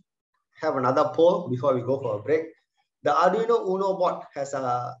me have another poll before we go for a break. The Arduino Uno board has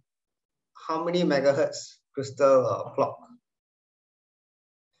a how many megahertz crystal clock?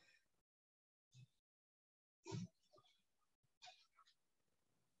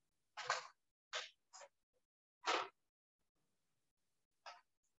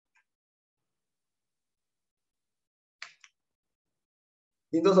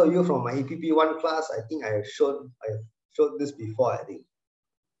 In those of you from my EPP1 class, I think I have showed this before, I think.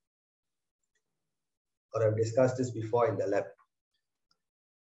 Or I've discussed this before in the lab.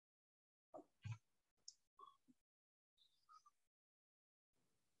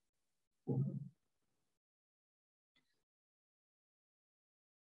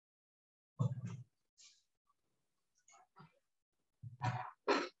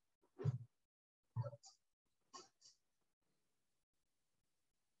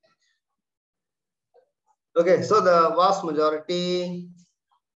 Okay, so the vast majority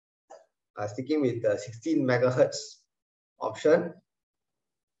are sticking with the 16 megahertz option.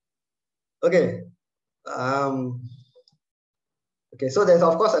 Okay. Okay, so there's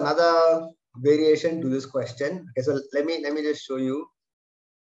of course another variation to this question. Okay, so let me just show you.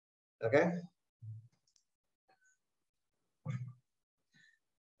 Okay.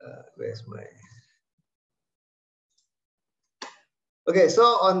 Where's my? Okay, so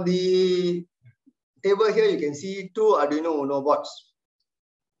on the table here, you can see two Arduino Uno boards.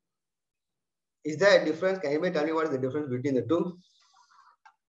 Is there a difference? Can anybody tell me what is the difference between the two?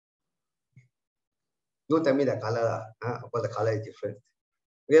 Don't tell me the color. Of course, the color is different.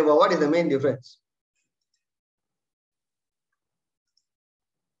 Okay, but what is the main difference?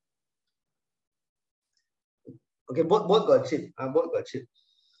 Okay, both got chip. Both got chip.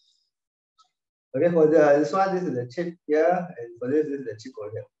 Okay, for this one, this is the chip here, and for this is the chip over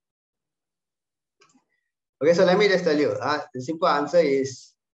here. Okay, so let me just tell you. The simple answer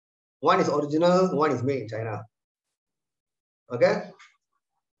is one is original, one is made in China. Okay.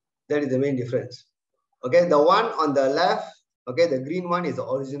 That is the main difference. Okay, the one on the left, okay, the green one is the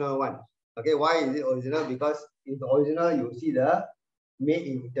original one. Okay, why is it original? Because in the original, you see the made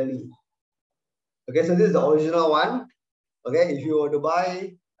in Italy. Okay, so this is the original one. Okay, if you were to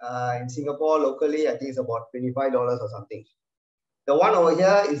buy in Singapore locally, I think it's about $25 or something. The one over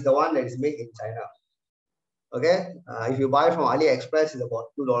here is the one that is made in China. Okay, if you buy from AliExpress, it's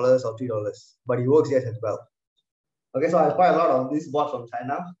about $2 or $3, but it works yes as well. Okay, so I buy a lot of these bots from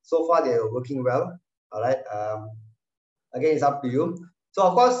China. So far, they are working well. All right. Again, it's up to you. So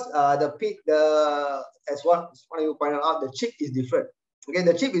of course, as one of you pointed out, the chip is different. Okay,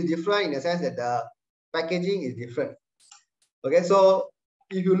 the chip is different in the sense that the packaging is different. Okay, so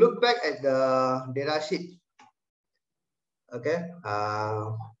if you look back at the data sheet, okay,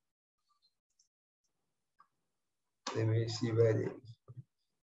 let me see where they.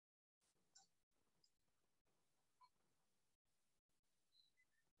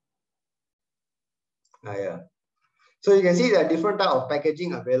 Yeah. So you can see there are different type of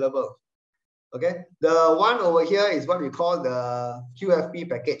packaging available. Okay, the one over here is what we call the QFP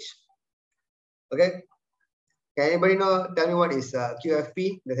package. Okay, can anybody know? Tell me what is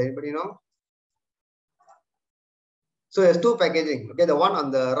QFP? Does anybody know? So there's two packaging. Okay, the one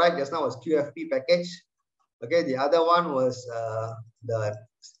on the right just now was QFP package. Okay, the other one was the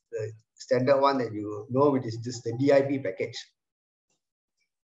standard one that you know, which is just the DIP package.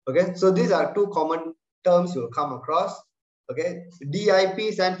 Okay, so these are two common terms you'll come across. Okay,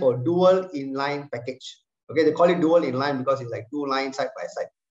 DIP stands for dual inline package. Okay, they call it dual inline because it's like two lines side by side.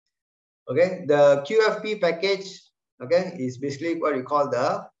 Okay, the QFP package, okay, is basically what we call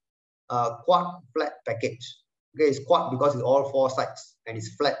the quad flat package. Okay, it's quad because it's all four sides and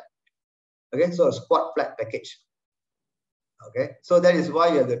it's flat. Okay, so it's quad flat package. Okay, so that is why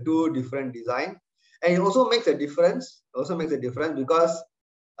you have the two different design, and it also makes a difference. Because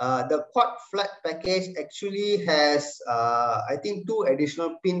the quad flat package actually has I think two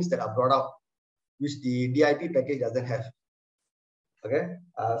additional pins that are brought out, which the DIP package doesn't have. Okay,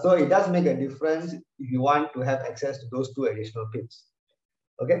 so it does make a difference if you want to have access to those two additional pins.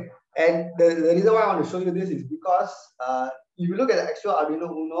 Okay, and the reason why I want to show you this is because if you look at the actual Arduino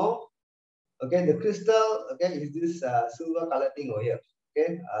Uno, okay, the crystal, okay, is this silver color thing over here.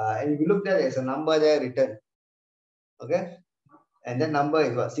 Okay, and if you look there, there's a number there written. Okay, and that number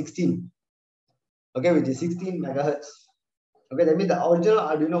is what, 16. Okay, which is 16 megahertz. Okay, that means the original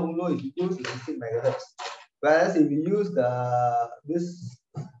Arduino Uno is used is 16 megahertz. Whereas if you use this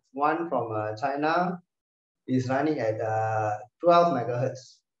one from China, is running at 12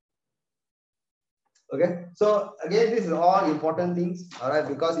 megahertz. Okay, so again, this is all important things, all right,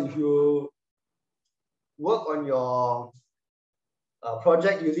 because if you work on your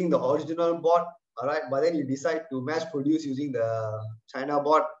project using the original board, all right, but then you decide to mass produce using the China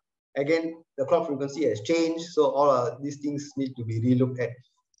board, again, the clock frequency has changed, so all of these things need to be relooked at.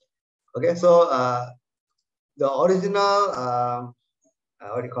 Okay, so the original,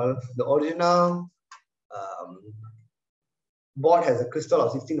 what do you call it? The original board has a crystal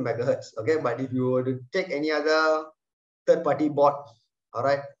of 16 megahertz. Okay, but if you were to take any other third-party board, all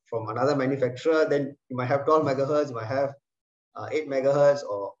right, from another manufacturer, then you might have 12 megahertz, you might have 8 megahertz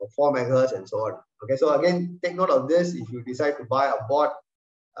or 4 megahertz and so on. Okay, so again, take note of this. If you decide to buy a board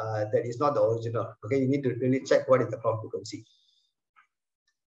that is not the original, okay, you need to really check what is the clock frequency.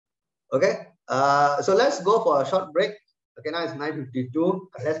 Okay, so let's go for a short break. Okay, now it's 9:52.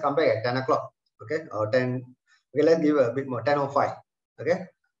 Let's come back at 10 o'clock. Okay, or 10. Okay, let's give a bit more, 10:05. Okay,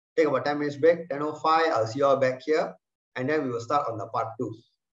 take about 10 minutes break. 10:05, I'll see you all back here, and then we will start on the part 2.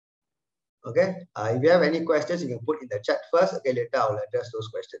 Okay, if you have any questions, you can put in the chat first. Okay, later I'll address those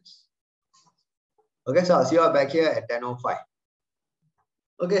questions. Okay, so I'll see you all back here at 10:05.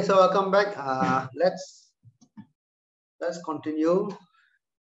 Okay, so I'll come back. Let's continue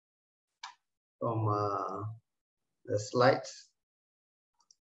from the slides.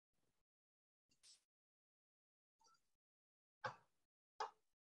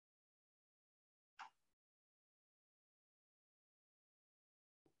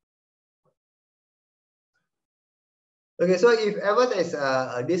 Okay, so if ever there's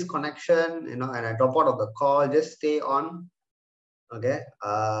a disconnection, you know, and I drop out of the call, just stay on. Okay,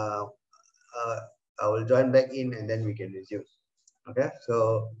 I will join back in and then we can resume. Okay,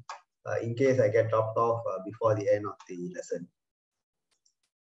 so in case I get dropped off before the end of the lesson.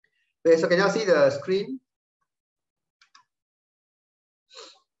 Okay, so can you see the screen?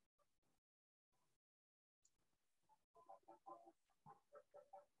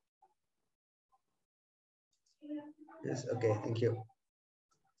 Yes, okay, thank you.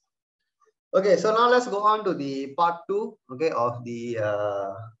 Okay, so now let's go on to the part 2, okay, of the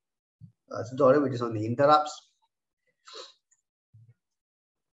tutorial, which is on the interrupts.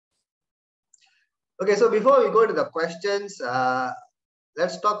 Okay, so before we go to the questions,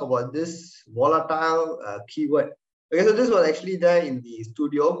 let's talk about this volatile keyword. Okay, so this was actually there in the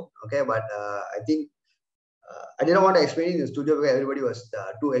studio. Okay, but I think I didn't want to explain it in the studio because everybody was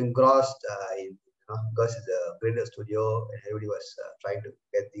too engrossed in, because it's a printer studio and everybody was trying to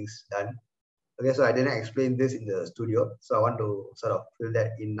get things done. Okay, so I didn't explain this in the studio, so I want to sort of fill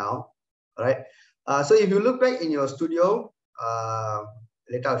that in now. All right. So if you look back in your studio,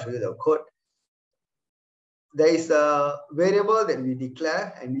 later I'll show you the code. There is a variable that we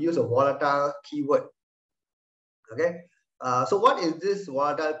declare and we use a volatile keyword. Okay. So what is this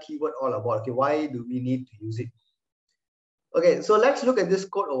volatile keyword all about? Okay, why do we need to use it? Okay, so let's look at this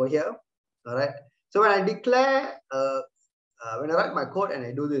code over here. All right. So when I declare, when I write my code and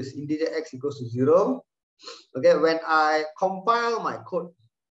I do this integer x equals to 0, okay, when I compile my code,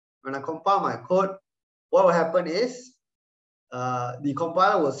 what will happen is the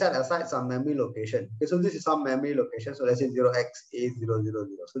compiler will set aside some memory location. Okay, so this is some memory location. So let's say 0x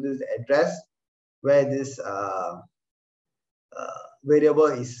A000. So this is the address where this variable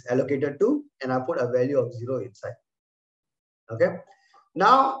is allocated to, and I put a value of 0 inside. Okay.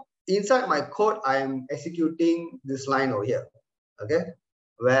 Now inside my code, I am executing this line over here. Okay,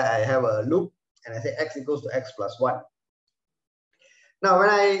 where I have a loop and I say x equals to x plus 1. Now when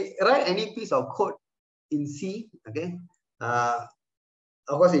I write any piece of code in C, okay, of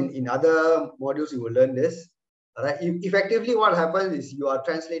course in other modules you will learn this. All right, effectively what happens is you are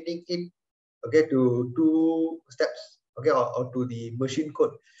translating it, okay, to 2 steps, okay, or to the machine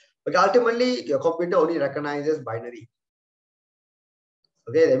code. Okay, ultimately your computer only recognizes binary.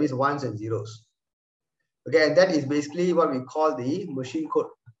 Okay, that means ones and zeros. Okay, and that is basically what we call the machine code.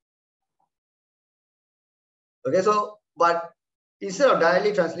 Okay, so but instead of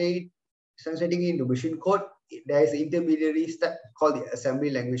directly translating into machine code, there is an intermediary step called the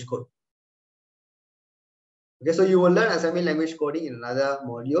assembly language code. Okay, so you will learn assembly language coding in another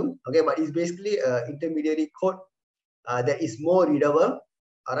module. Okay, but it's basically an intermediary code that is more readable,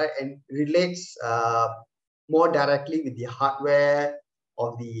 all right, and relates more directly with the hardware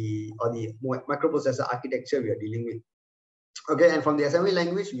of the microprocessor architecture we are dealing with. Okay, and from the assembly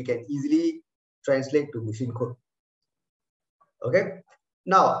language we can easily translate to machine code. Okay,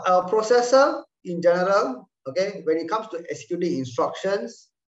 now a processor in general, okay, when it comes to executing instructions,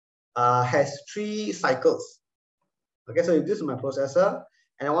 has 3 cycles. Okay, so if this is my processor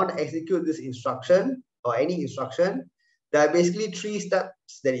and I want to execute this instruction or any instruction, there are basically 3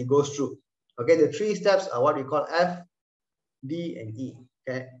 steps that it goes through. Okay, the 3 steps are what we call F, D, and E.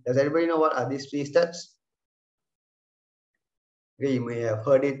 Okay, does everybody know what are these 3 steps? Okay, you may have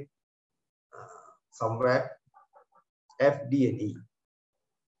heard it somewhere. F, D, and E.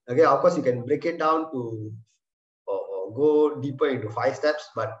 Okay, of course you can break it down to or go deeper into 5 steps,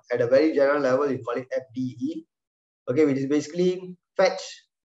 but at a very general level you call it F, D, E. Okay, which is basically fetch,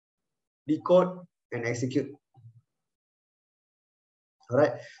 decode, and execute. All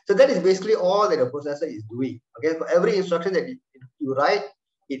right, so that is basically all that a processor is doing. Okay, for every instruction that you write,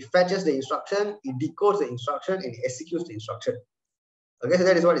 it fetches the instruction, it decodes the instruction, and it executes the instruction. Okay, so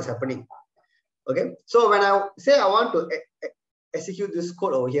that is what is happening. Okay, so when I say I want to execute this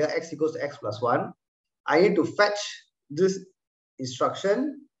code over here, x equals to x plus 1, I need to fetch this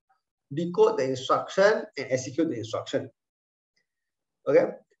instruction, decode the instruction, and execute the instruction. Okay,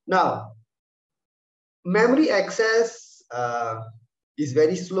 now memory access is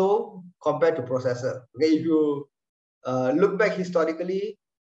very slow compared to processor. Okay, if you look back historically,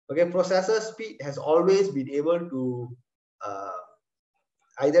 okay, processor speed has always been able to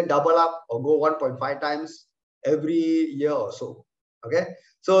either double up or go 1.5 times every year or so. Okay,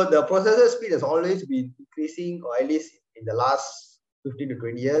 so the processor speed has always been increasing, or at least in the last 15 to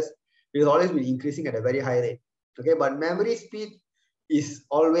 20 years, it has always been increasing at a very high rate. Okay, but memory speed is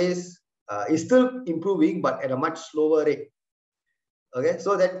always is still improving, but at a much slower rate. Okay,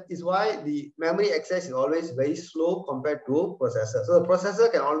 so that is why the memory access is always very slow compared to processor. So the processor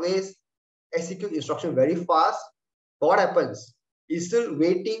can always execute instruction very fast, but what happens? It's still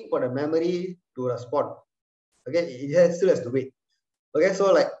waiting for the memory to respond. Okay, it still has to wait. Okay,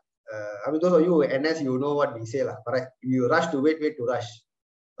 so like I mean, those of you in NS, you know what we say, right? You rush to wait, wait to rush.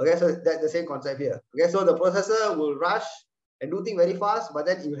 Okay, so that's the same concept here. Okay, so the processor will rush and do things very fast, but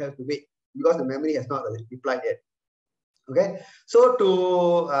then you have to wait because the memory has not replied yet. Okay, so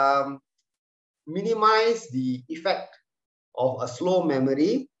to minimize the effect of a slow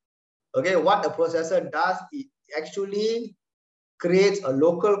memory, okay, what the processor does, it actually creates a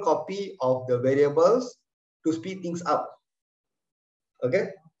local copy of the variables to speed things up. Okay,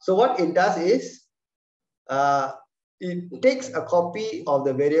 So what it does is, it takes a copy of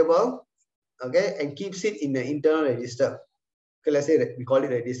the variable, okay, and keeps it in the internal register. Okay, let's say that we call it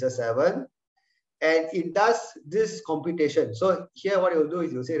register 7, and it does this computation. So here what you'll do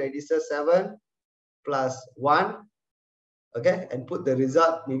is you'll say register 7 plus 1, okay, and put the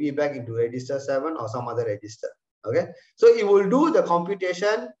result maybe back into register 7 or some other register. Okay, so it will do the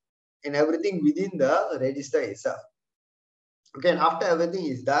computation and everything within the register itself. Okay, and after everything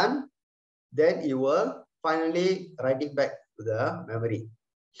is done, then it will finally write it back to the memory.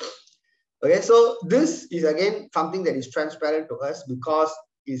 Okay, so this is again something that is transparent to us because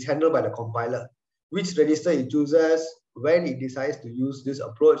it's handled by the compiler. Which register it chooses, when it decides to use this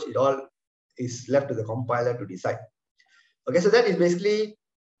approach, it all is left to the compiler to decide. Okay, so that is basically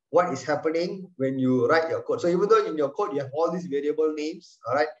what is happening when you write your code. So even though in your code you have all these variable names,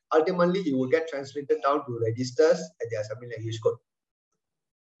 all right, ultimately it will get translated down to registers at the assembly language code.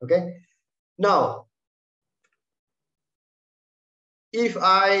 Okay, now if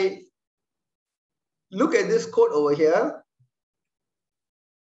I look at this code over here,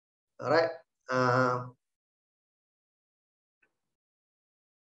 all right,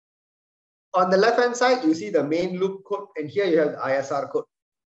 on the left hand side you see the main loop code, and here you have the ISR code.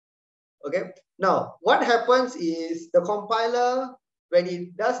 Okay, now what happens is the compiler, when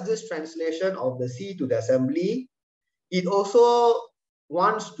it does this translation of the C to the assembly, it also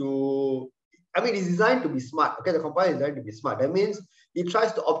wants to, I mean, it's designed to be smart. Okay, the compiler is designed to be smart. That means it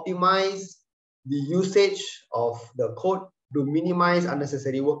tries to optimize the usage of the code to minimize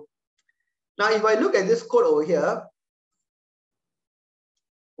unnecessary work. Now, if I look at this code over here,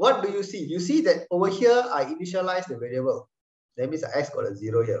 what do you see? You see that over here, I initialize the variable. That means X got a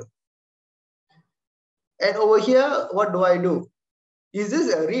 0 here. And over here, what do I do? Is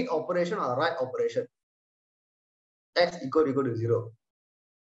this a read operation or a write operation? X equal to 0.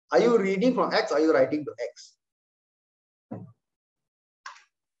 Are you reading from X or are you writing to X?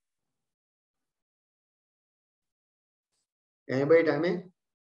 Anybody tell me?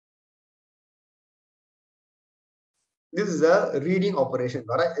 This is a reading operation,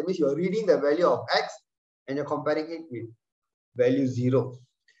 all right? That means you're reading the value of X and you're comparing it with value 0.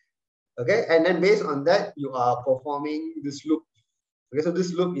 Okay, and then based on that, you are performing this loop. Okay, so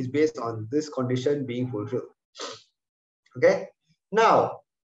this loop is based on this condition being fulfilled. Okay, now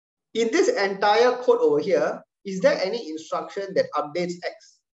in this entire code over here, is there any instruction that updates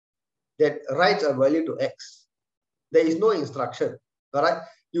X, that writes a value to X? There is no instruction. All right,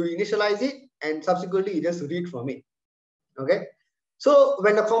 you initialize it and subsequently you just read from it. Okay, so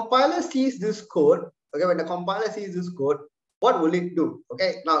when the compiler sees this code, okay, when the compiler sees this code, what will it do?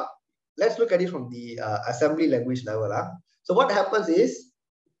 Okay, now let's look at it from the assembly language level. So what happens is,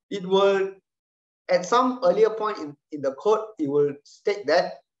 it will, at some earlier point in the code, it will state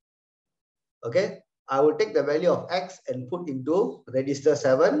that, okay, I will take the value of X and put into register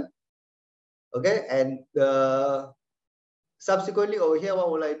 7. Okay, and subsequently over here,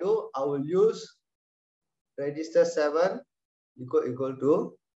 what will I do? I will use register 7 equal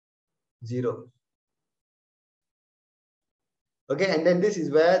to 0. Okay, and then this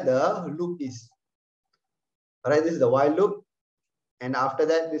is where the loop is. All right, this is the while loop. And after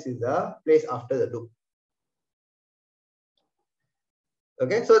that, this is the place after the loop.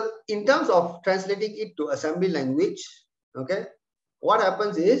 Okay, so in terms of translating it to assembly language, okay, what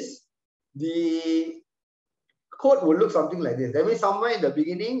happens is the code will look something like this. That means somewhere in the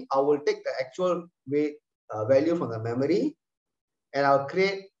beginning, I will take the actual value from the memory and I'll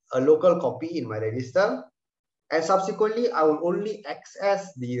create a local copy in my register. And subsequently, I will only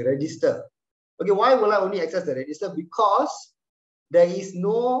access the register. Okay, why will I only access the register? Because there is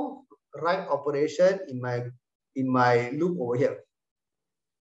no write operation in my loop over here.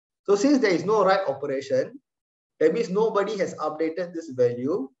 So since there is no write operation, that means nobody has updated this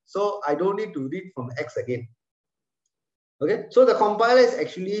value. So I don't need to read from X again. Okay, so the compiler is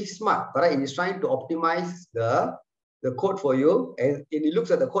actually smart, right? It is trying to optimize the code for you, and it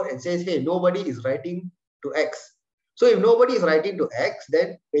looks at the code and says, hey, nobody is writing to X. So if nobody is writing to X,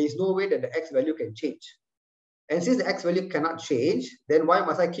 then there is no way that the X value can change. And since the X value cannot change, then why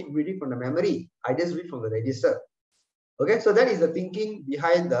must I keep reading from the memory? I just read from the register. Okay, so that is the thinking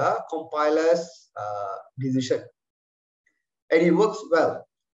behind the compiler's decision. And it works well.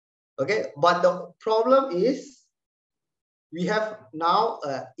 Okay, but the problem is we have now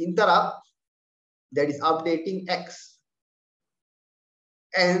an interrupt that is updating X.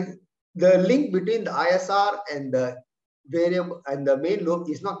 And the link between the ISR and the variable and the main loop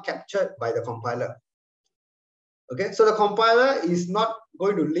is not captured by the compiler. Okay, so the compiler is not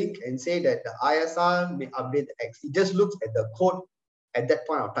going to link and say that the ISR may update the X. It just looks at the code at that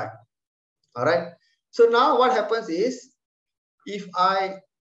point of time. All right. So now what happens is, if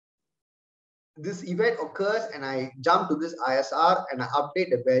this event occurs and I jump to this ISR and I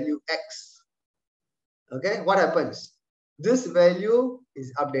update the value X. Okay, what happens? This value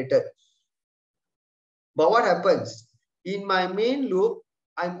is updated. But what happens? In my main loop,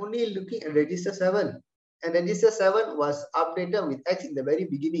 I'm only looking at register 7. And register 7 was updated with X in the very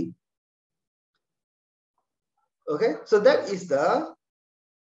beginning. Okay, so that is the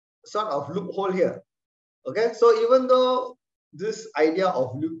sort of loophole here. Okay, so even though this idea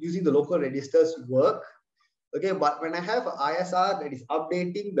of using the local registers work, okay, but when I have an ISR that is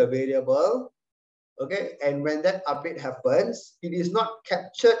updating the variable, okay, and when that update happens, it is not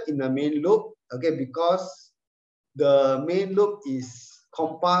captured in the main loop, okay, because the main loop is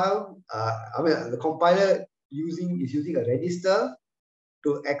compiled. The compiler is using a register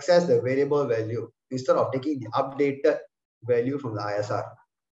to access the variable value instead of taking the updated value from the ISR.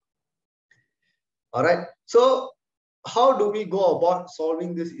 All right. So how do we go about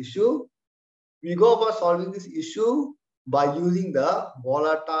solving this issue? We go about solving this issue by using the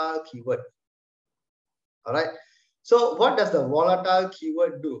volatile keyword. All right. So what does the volatile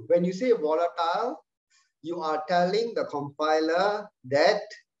keyword do? When you say volatile, you are telling the compiler that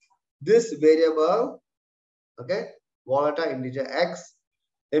this variable, okay, volatile integer X,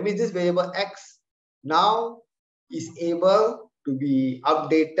 that means this variable X now is able to be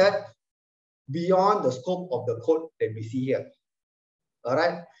updated beyond the scope of the code that we see here. All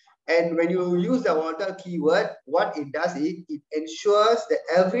right. And when you use the volatile keyword, what it does is it ensures that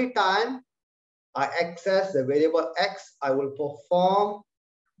every time I access the variable X, I will perform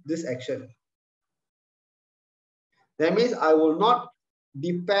this action. That means I will not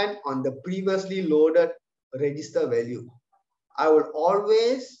depend on the previously loaded register value. I will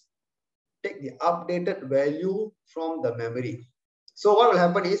always take the updated value from the memory. So what will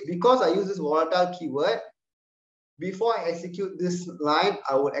happen is, because I use this volatile keyword, before I execute this line,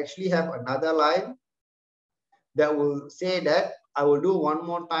 I will actually have another line that will say that I will do one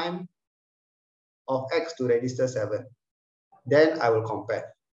more time of X to register 7. Then I will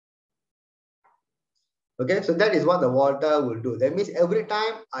compare. Okay, so that is what the volatile will do. That means every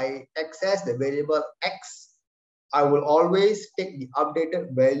time I access the variable X, I will always take the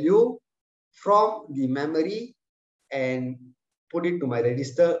updated value from the memory and put it to my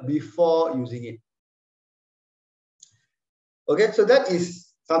register before using it. Okay, so that is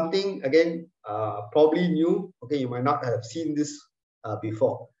something, again, probably new. Okay, you might not have seen this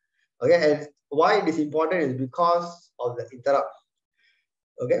before. Okay, and why it is important is because of the interrupt.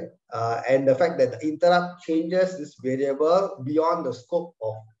 Okay, and the fact that the interrupt changes this variable beyond the scope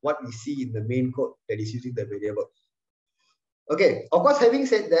of what we see in the main code that is using the variable. Okay, of course, having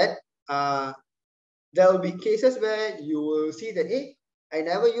said that, there will be cases where you will see that, hey, I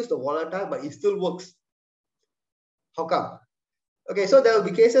never use the volatile, but it still works. How come? Okay, so there will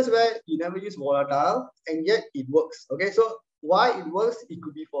be cases where you never use volatile and yet it works. Okay, so why it works? It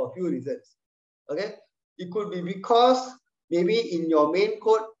could be for a few reasons. Okay, it could be because maybe in your main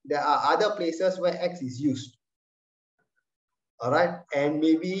code there are other places where X is used. All right, and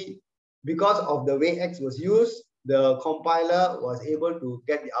maybe because of the way X was used, the compiler was able to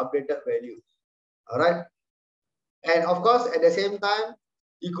get the updated value. All right, and of course, at the same time,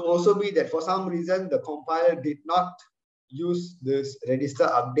 it could also be that for some reason the compiler did not use this register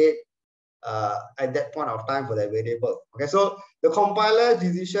update at that point of time for that variable. Okay, so the compiler's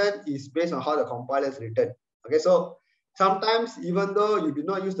decision is based on how the compiler is written. Okay, so sometimes even though you do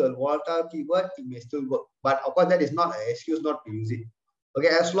not use the volatile keyword, it may still work. But of course, that is not an excuse not to use it. Okay,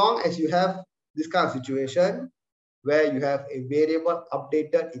 as long as you have this kind of situation where you have a variable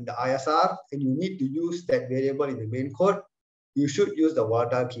updated in the ISR and you need to use that variable in the main code, you should use the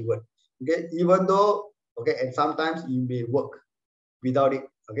volatile keyword. Okay, even though, okay, and sometimes you may work without it.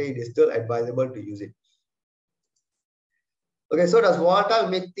 Okay, it is still advisable to use it. Okay, so does volatile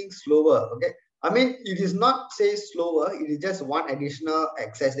make things slower? Okay, I mean, it is not say slower, it is just one additional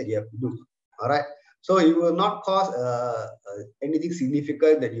access that you have to do. All right, so it will not cause anything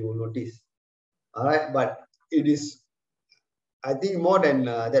significant that you will notice. All right, but it is, I think, more than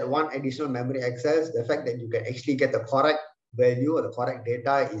that one additional memory access. The fact that you can actually get the correct value or the correct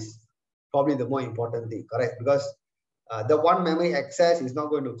data is probably the more important thing, correct? Because the one memory access is not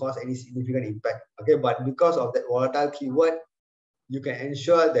going to cause any significant impact. Okay, but because of that volatile keyword, you can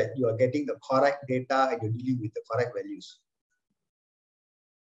ensure that you are getting the correct data and you're dealing with the correct values.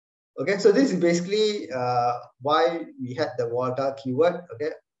 Okay, so this is basically why we had the volatile keyword.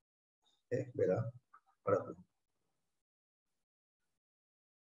 Okay, better.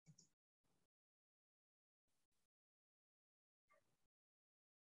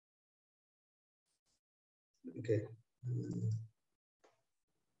 Okay.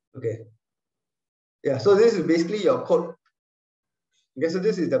 Okay. Yeah, so this is basically your code. Okay, so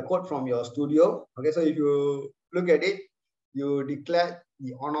this is the code from your studio. Okay, so if you look at it, you declare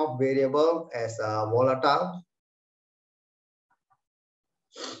the on-off variable as volatile.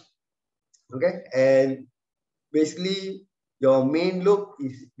 Okay, and basically your main loop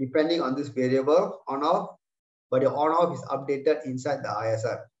is depending on this variable on-off, but your on-off is updated inside the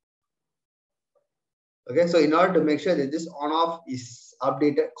ISR. Okay, so in order to make sure that this on-off is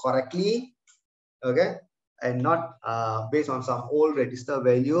updated correctly, okay, and not based on some old register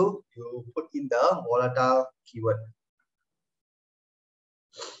value, you put in the volatile keyword.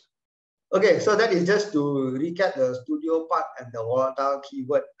 Okay, so that is just to recap the studio part and the volatile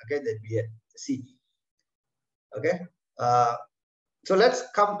keyword, okay, that we had seen. Okay, so let's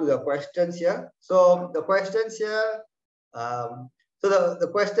come to the questions here. So the questions here, so the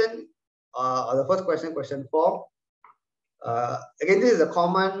question, or the first question, question 4. Again, this is a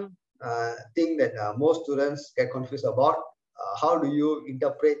common thing that most students get confused about. How do you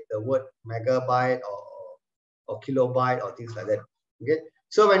interpret the word megabyte or kilobyte or things like that? Okay,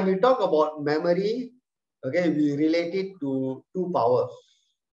 so when we talk about memory, okay, we relate it to 2 power.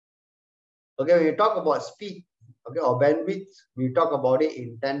 Okay, when we talk about speed, okay, or bandwidth, we talk about it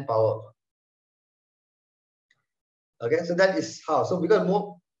in 10 power. Okay, so that is how. So because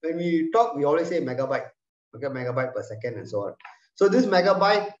when we talk, we always say megabyte. Okay, megabyte per second and so on. So this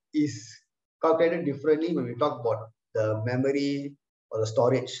megabyte is calculated differently when we talk about the memory or the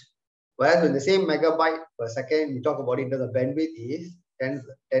storage. Whereas when the same megabyte per second, we talk about it in terms of bandwidth is 10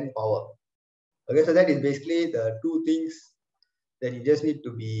 power. Okay, so that is basically the 2 things that you just need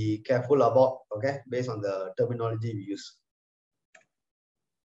to be careful about, okay, based on the terminology we use.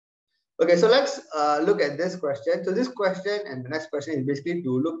 Okay, so let's look at this question. So this question and the next question is basically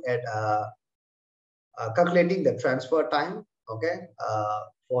to look at calculating the transfer time, okay,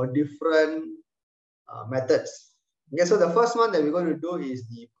 for different methods. Okay, so the first one that we're going to do is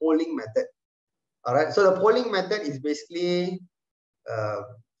the polling method. All right, so the polling method is basically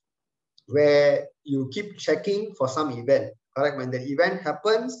where you keep checking for some event. Correct? When the event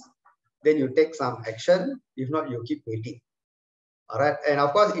happens, then you take some action. If not, you keep waiting. All right, and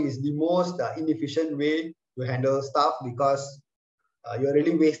of course, it is the most inefficient way to handle stuff because you're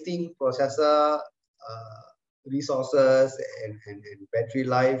really wasting processor resources and battery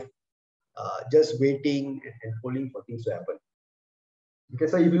life just waiting and polling for things to happen. Okay,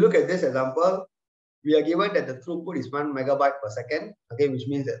 so if you look at this example, we are given that the throughput is 1 megabyte per second, okay, which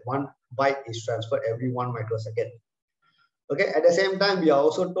means that 1 byte is transferred every 1 microsecond. Okay, at the same time, we are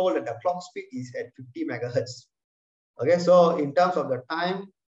also told that the clock speed is at 50 megahertz. Okay, so in terms of the time,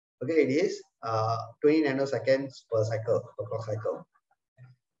 okay, it is 20 nanoseconds per cycle, per clock cycle.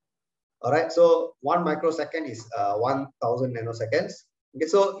 All right, so 1 microsecond is 1000 nanoseconds. Okay,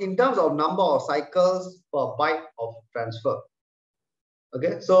 so in terms of number of cycles per byte of transfer,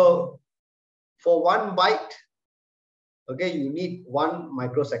 okay, so for 1 byte, okay, you need 1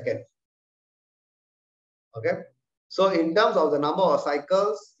 microsecond. Okay, so in terms of the number of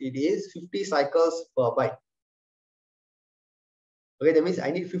cycles, it is 50 cycles per byte. Okay, that means I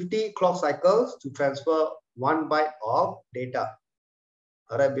need 50 clock cycles to transfer 1 byte of data.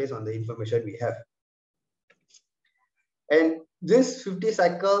 All right, based on the information we have. And this 50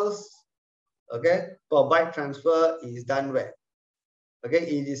 cycles, okay, per byte transfer is done where? Okay,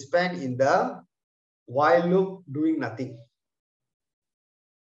 it is spent in the while loop doing nothing.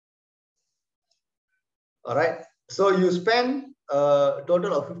 All right, so you spend a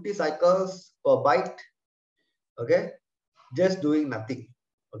total of 50 cycles per byte, okay, just doing nothing,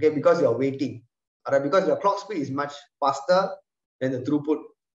 okay, because you're waiting. All right, because your clock speed is much faster than the throughput.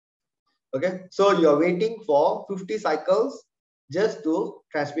 Okay, so you're waiting for 50 cycles just to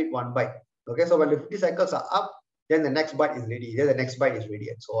transmit 1 byte. Okay, so when the 50 cycles are up, then the next byte is ready, then the next byte is ready,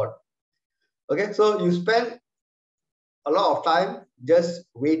 and so on. Okay, so you spend a lot of time just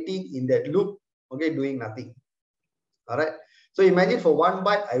waiting in that loop, okay, doing nothing. All right, so imagine for 1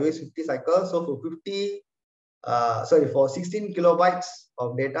 byte, I waste 50 cycles. So for for 16 kilobytes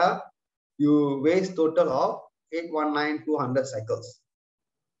of data, you waste total of 819,200 cycles.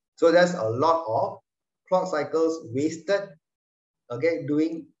 So that's a lot of clock cycles wasted, okay,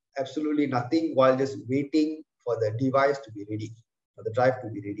 doing absolutely nothing while just waiting for the device to be ready, for the drive to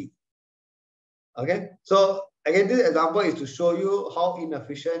be ready. Okay, so again, this example is to show you how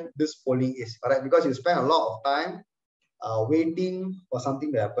inefficient this polling is, all right, because you spend a lot of time waiting for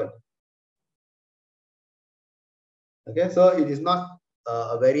something to happen. Okay, so it is not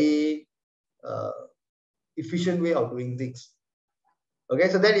a very efficient way of doing things. Okay,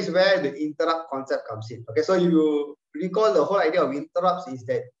 so that is where the interrupt concept comes in. Okay, so you recall the whole idea of interrupts is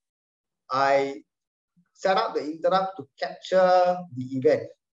that I set up the interrupt to capture the event.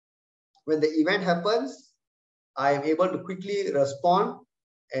 When the event happens, I am able to quickly respond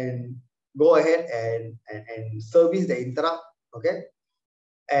and go ahead and service the interrupt. Okay,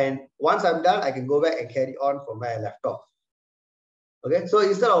 and once I'm done, I can go back and carry on from where I left off. Okay, so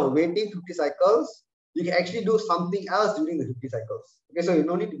instead of waiting 50 cycles, you can actually do something else during the 50 cycles. Okay, so you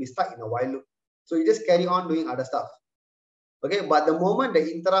don't need to be stuck in a while loop. So you just carry on doing other stuff. Okay, but the moment the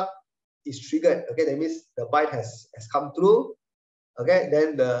interrupt is triggered, okay, that means the byte has come through. Okay,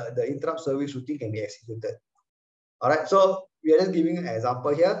 then the interrupt service routine can be executed. All right, so we are just giving an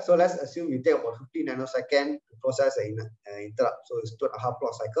example here. So let's assume we take about 50 nanoseconds to process an interrupt. So it's 2.5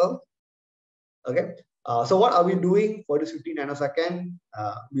 clock cycle. Okay, so what are we doing for this 50 nanosecond?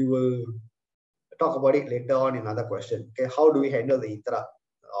 We will talk about it later on in another question. Okay, how do we handle the interrupt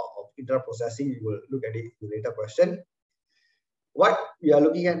of interrupt processing? We will look at it in a later question. What we are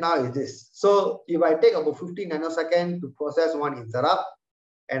looking at now is this. So if I take about 50 nanoseconds to process one interrupt,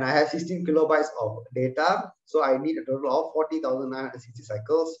 and I have 16 kilobytes of data, so I need a total of 40,960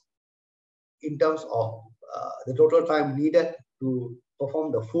 cycles in terms of the total time needed to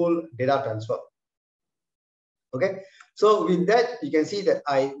perform the full data transfer. Okay, so with that, you can see that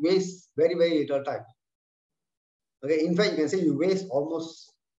I waste very, very little time. Okay, in fact, you can say you waste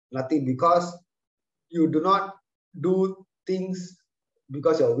almost nothing because you do not do things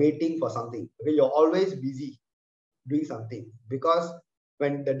because you're waiting for something. Okay, you're always busy doing something because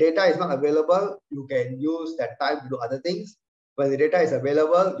when the data is not available, you can use that time to do other things. When the data is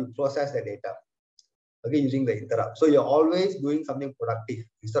available, you process the data. Okay, using the interrupt. So you're always doing something productive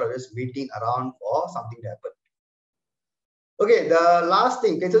instead of just waiting around for something to happen. Okay, the last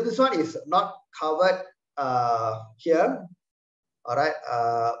thing. Okay, so this one is not covered here. All right,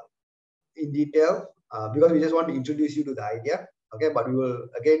 in detail because we just want to introduce you to the idea. Okay, but we will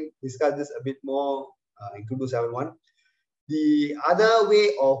again discuss this a bit more in 2271. The other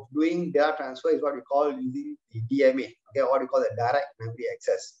way of doing data transfer is what we call using the DMA. Okay, what we call the direct memory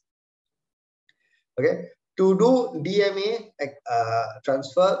access. Okay, to do DMA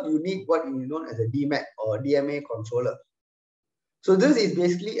transfer, you need what is known as a DMAC or DMA controller. So this is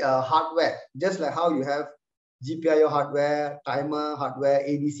basically a hardware, just like how you have GPIO hardware, timer hardware,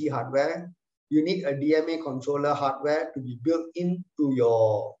 ADC hardware. You need a DMA controller hardware to be built into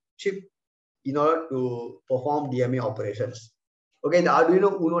your chip in order to perform DMA operations. Okay, the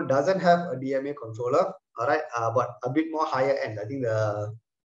Arduino Uno doesn't have a DMA controller, all right, but a bit more higher end. I think the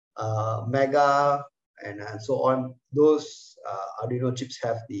Mega and so on, those Arduino chips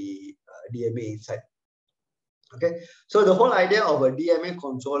have the DMA inside. Okay, so the whole idea of a DMA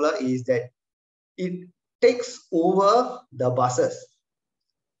controller is that it takes over the buses.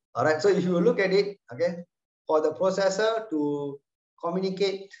 All right, so if you look at it, okay, for the processor to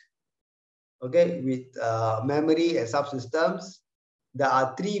communicate, okay, with memory and subsystems, there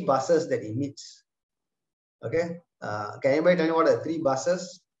are 3 buses that it needs. Okay, can anybody tell me what are the 3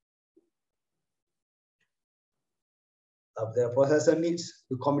 buses the processor needs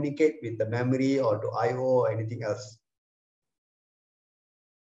to communicate with the memory or to I/O or anything else?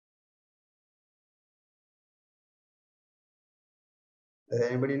 Does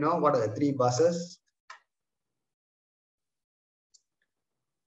anybody know what are the 3 buses?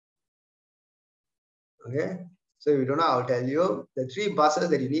 Okay, so if you don't know, I'll tell you. The 3 buses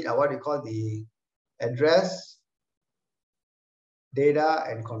that you need are what we call the address, data,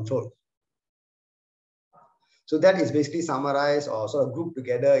 and control. So that is basically summarized or sort of grouped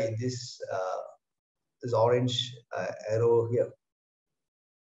together in this this orange arrow here.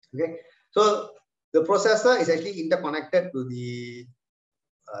 Okay, so the processor is actually interconnected to the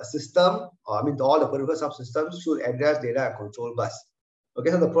system, or I mean to all the peripheral subsystems through address, data, and control bus.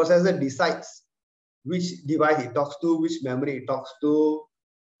 Okay, so the processor decides which device it talks to, which memory it talks to,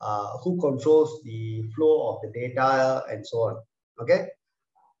 who controls the flow of the data, and so on. Okay,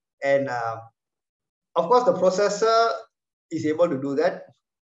 and of course the processor is able to do that.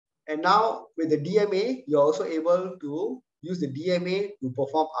 And now with the DMA, you're also able to use the DMA to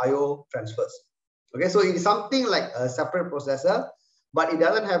perform I/O transfers. Okay, so it is something like a separate processor, but it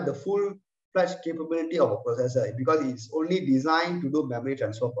doesn't have the full-fledged capability of a processor because it's only designed to do memory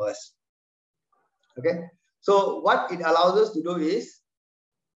transfer for us. Okay, so what it allows us to do is,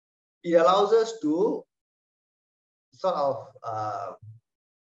 it allows us to sort of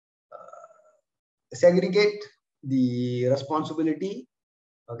segregate the responsibility,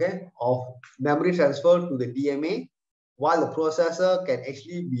 okay, of memory transfer to the DMA, while the processor can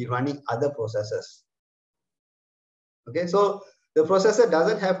actually be running other processes. Okay, so the processor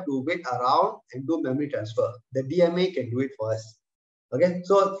doesn't have to wait around and do memory transfer. The DMA can do it for us. Okay,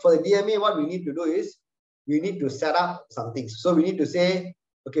 so for the DMA, what we need to do is we need to set up some things. So we need to say,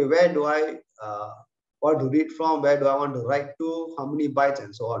 okay, where do I want to read from? Where do I want to write to? How many bytes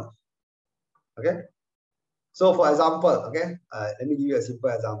and so on. Okay. So for example, okay, let me give you a simple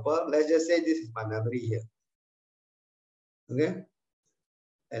example. Let's just say this is my memory here. Okay.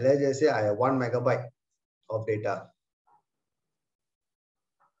 And let's just say I have 1 megabyte of data.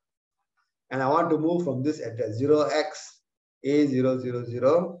 And I want to move from this address 0x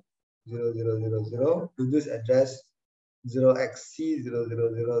A0000000 to this address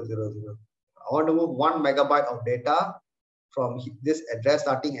 0xC00000. I want to move 1 megabyte of data from this address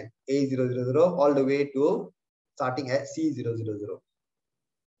starting at A000 all the way to starting at C000.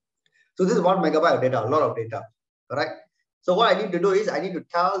 So this is 1 megabyte of data, a lot of data, correct? So what I need to do is I need to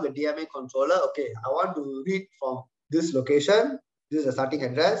tell the DMA controller, okay, I want to read from this location. This is the starting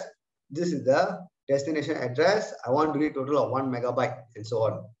address. This is the destination address. I want to read a total of 1 megabyte and so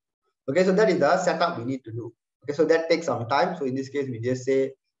on. Okay, so that is the setup we need to do. Okay, so that takes some time. So in this case, we just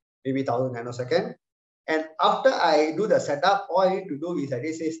say maybe 1000 nanosecond. And after I do the setup, all I need to do is I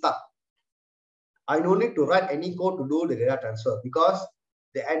just say start. I don't need to write any code to do the data transfer because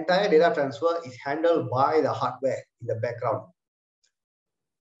the entire data transfer is handled by the hardware in the background.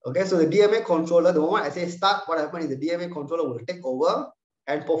 Okay, so the DMA controller, the moment I say start, what happens is the DMA controller will take over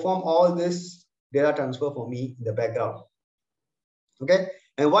and perform all this data transfer for me in the background. Okay,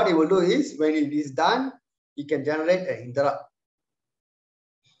 and what it will do is when it is done, it can generate an interrupt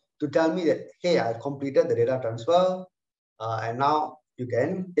to tell me that, hey, I've completed the data transfer and now you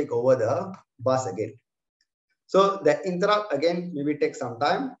can take over the bus again. So the interrupt again maybe takes some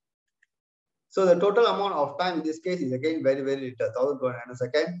time. So the total amount of time in this case is again very, very little, 1200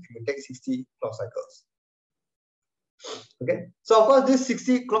 nanosecond. It will take 60 clock cycles. Okay. So of course, this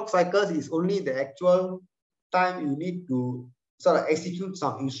 60 clock cycles is only the actual time you need to sort of execute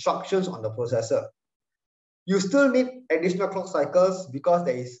some instructions on the processor. You still need additional clock cycles because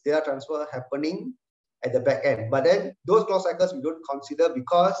there is data transfer happening at the back end. But then those clock cycles we don't consider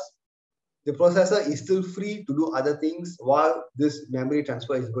because the processor is still free to do other things while this memory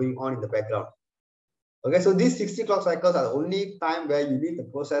transfer is going on in the background. Okay, so these 60 clock cycles are the only time where you need the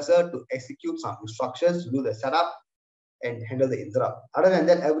processor to execute some instructions to do the setup and handle the interrupt. Other than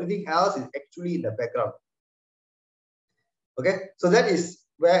that, everything else is actually in the background. Okay, so that is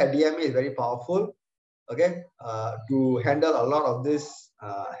where a DMA is very powerful. Okay, to handle a lot of this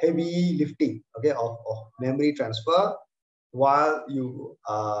heavy lifting, okay, of memory transfer while you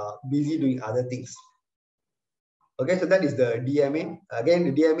are busy doing other things. Okay, so that is the DMA. Again,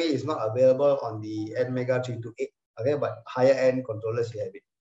 the DMA is not available on the AT328, okay, but higher end controllers you have it.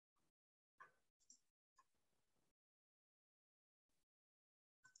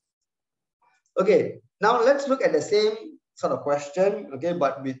 Okay, now let's look at the same sort of question, okay,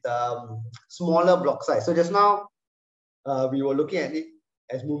 but with smaller block size. So just now we were looking at it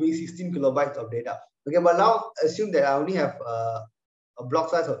as moving 16 kilobytes of data. Okay, but now assume that I only have a block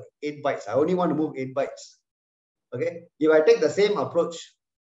size of 8 bytes. I only want to move 8 bytes. Okay, if I take the same approach.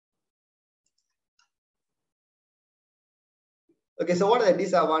 Okay, so what are the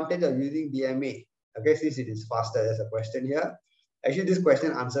disadvantages of using DMA? Okay, since it is faster, there's a question here. Actually, this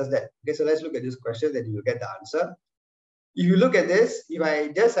question answers that. Okay, so let's look at this question, then you will get the answer. If you look at this, if I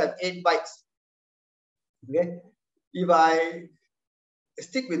just have 8 bytes, okay, if I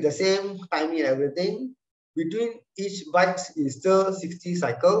stick with the same timing and everything, between each bytes is still 60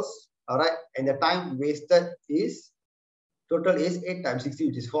 cycles, all right, and the time wasted is total is 8 times 60,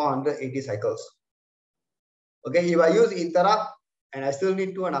 which is 480 cycles. Okay, if I use interrupt and I still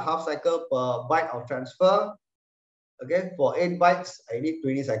need 2.5 cycles per byte of transfer, okay, for 8 bytes, I need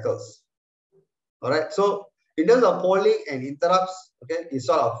 20 cycles. All right, so in terms of polling and interrupts, okay, it's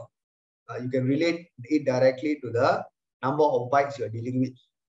sort of, you can relate it directly to the number of bytes you're dealing with.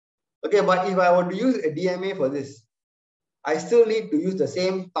 Okay, but if I want to use a DMA for this, I still need to use the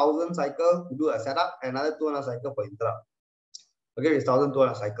same 1000 cycle to do a setup, and another 200 cycle for interrupt. Okay, it's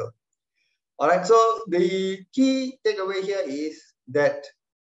 1200 cycle. All right, so the key takeaway here is that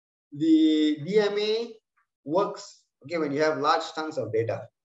the DMA works, okay, when you have large chunks of data.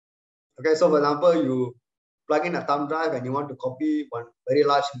 Okay, so for example, you plug in a thumb drive and you want to copy one very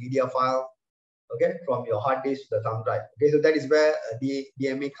large media file, okay, from your hard disk to the thumb drive. Okay, so that is where the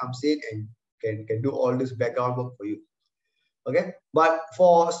DMA comes in and can do all this background work for you. Okay, but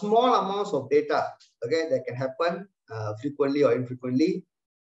for small amounts of data, okay, that can happen frequently or infrequently,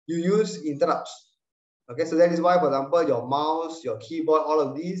 you use interrupts. Okay, so that is why, for example, your mouse, your keyboard, all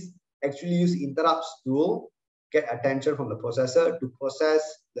of these actually use interrupts to get attention from the processor to process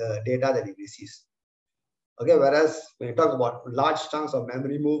the data that it receives. Okay, whereas when you talk about large chunks of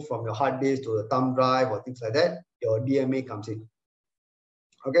memory move from your hard disk to the thumb drive or things like that, your DMA comes in.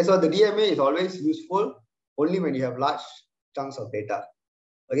 Okay, so the DMA is always useful only when you have large chunks of data.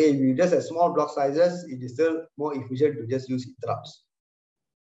 Okay, if you just have small block sizes, it is still more efficient to just use interrupts.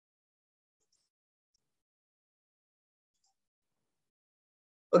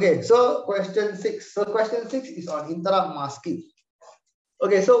 Okay, so question 6. So question 6 is on interrupt masking.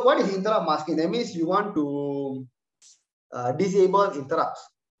 Okay, so what is interrupt masking? That means you want to disable interrupts.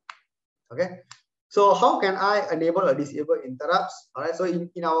 Okay, so how can I enable or disable interrupts? All right, so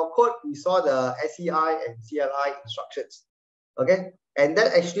in our code, we saw the SEI and CLI instructions. Okay, and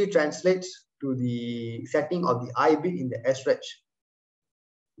that actually translates to the setting of the I bit in the SREG.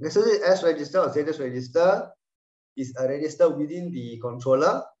 Okay, so the S register or status register is a register within the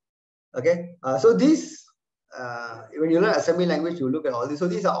controller. Okay, so this, when you learn assembly language, you look at all this. So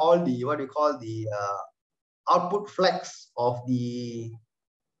these are all the, what we call the output flags of the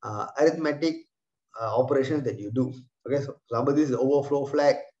arithmetic operations that you do. Okay, so for example, this is the overflow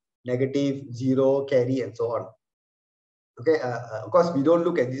flag, negative, 0, carry, and so on. Okay, of course, we don't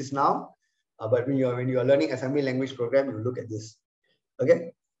look at this now, but when you are learning assembly language program, you look at this.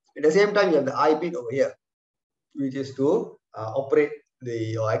 Okay, at the same time, you have the I bit over here, which is to operate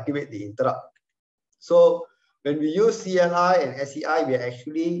or activate the interrupt. So when we use CLI and SEI, we are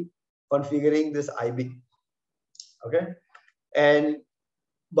actually configuring this I bit. Okay, and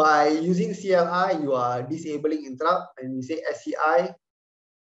by using CLI, you are disabling interrupt, and we say SEI,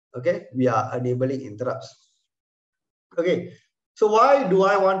 okay, we are enabling interrupts. Okay, so why do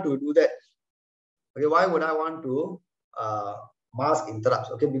I want to do that? Okay, why would I want to mask interrupts?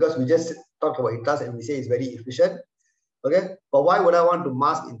 Okay, because we just talked about interrupts and we say it's very efficient. Okay, but why would I want to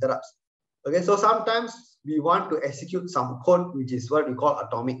mask interrupts? Okay, so sometimes we want to execute some code which is what we call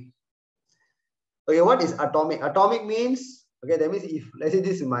atomic. Okay, what is atomic? Atomic means, okay, that means if, let's say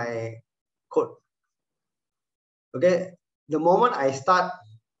this is my code. Okay, the moment I start,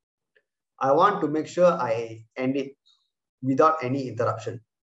 I want to make sure I end it without any interruption.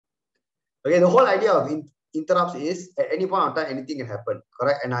 Okay, the whole idea of interrupts is at any point of time, anything can happen,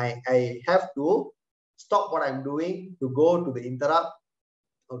 correct? And I have to stop what I'm doing to go to the interrupt,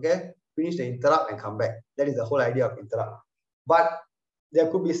 okay, finish the interrupt and come back. That is the whole idea of interrupt. But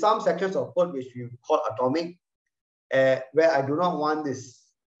there could be some sections of code which we call atomic, where I do not want this.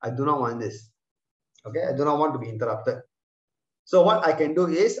 I do not want this. Okay, I do not want to be interrupted. So what I can do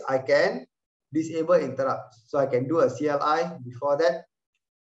is I can disable interrupts. So I can do a CLI before that,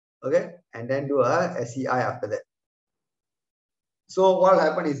 okay, and then do a SEI after that. So what will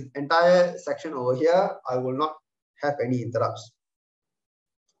happen is entire section over here, I will not have any interrupts.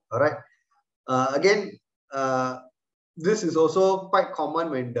 All right. Again, this is also quite common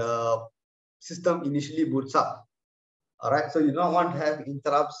when the system initially boots up. All right. So you don't want to have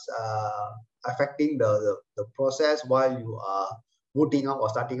interrupts affecting the process while you are booting up or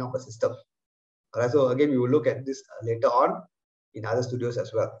starting up a system. All right. So again, we will look at this later on in other studios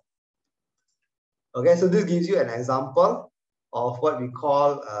as well. Okay. So this gives you an example of what we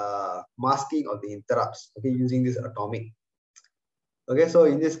call masking of the interrupts. Okay, using this atomic. Okay. So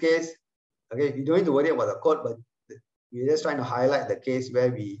in this case, okay, you don't need to worry about the code, but we're just trying to highlight the case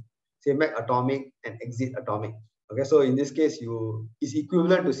where we say make atomic and exit atomic. Okay, so in this case, it's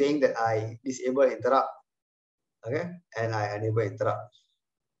equivalent to saying that I disable interrupt, okay, and I enable interrupt.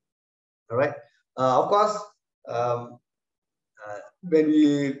 All right. Of course, when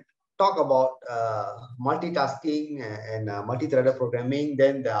we talk about multitasking and multi-threaded programming,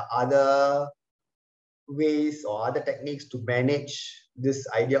 then there are other ways or other techniques to manage this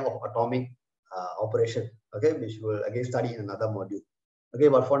idea of atomic operation, okay, which we'll again study in another module. Okay,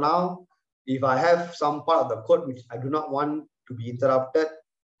 but for now, if I have some part of the code which I do not want to be interrupted,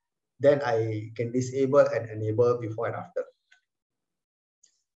 then I can disable and enable before and after.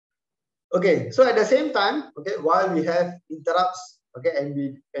 Okay, so at the same time, okay, while we have interrupts, okay,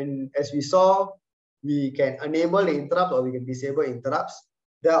 and as we saw, we can enable the interrupts or we can disable interrupts.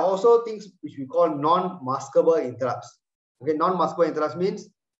 There are also things which we call non-maskable interrupts. Okay, non-maskable interrupts means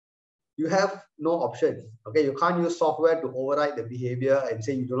you have no option. Okay, you can't use software to override the behavior and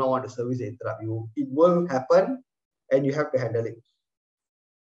say you do not want to service the interrupt. It will happen, and you have to handle it.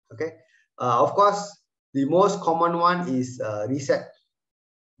 Okay, of course, the most common one is reset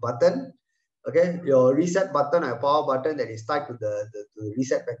button. Okay, your reset button or power button that is tied to the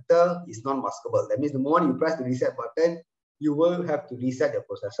reset vector is non-maskable. That means the moment you press the reset button, you will have to reset your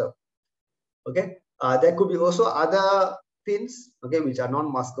processor. Okay, there could be also other pins, okay, which are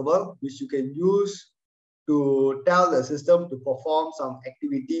non-maskable, which you can use to tell the system to perform some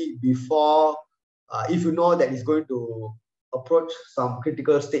activity before, if you know that it's going to approach some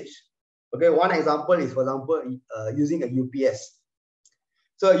critical stage. Okay, one example is, for example, using a UPS.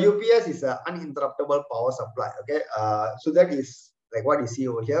 So UPS is an uninterruptible power supply. Okay, so that is like what you see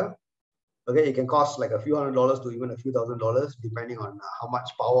over here. Okay, it can cost like a few $100s to even a few $1,000 depending on how much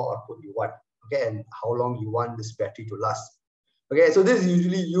power output you want. Okay, and how long you want this battery to last. Okay, so this is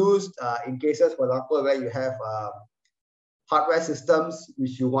usually used in cases, for example, where you have hardware systems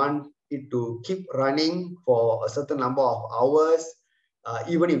which you want it to keep running for a certain number of hours,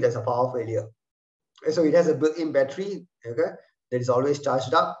 even if there's a power failure. And so it has a built-in battery, okay, that is always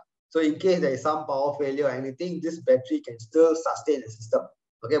charged up. So in case there is some power failure or anything, this battery can still sustain the system.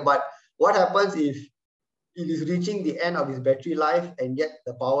 Okay, but what happens if it is reaching the end of its battery life and yet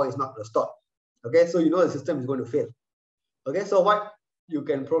the power is not restored? Okay, so you know the system is going to fail. Okay, so what you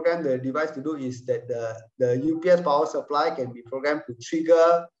can program the device to do is that the UPS power supply can be programmed to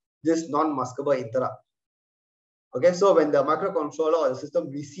trigger this non-maskable interrupt. Okay, so when the microcontroller or the system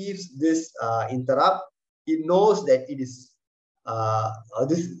receives this interrupt, it knows that it is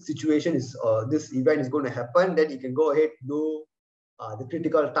this situation is this event is going to happen. Then it can go ahead and do the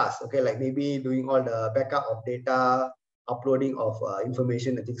critical tasks. Okay, like maybe doing all the backup of data, uploading of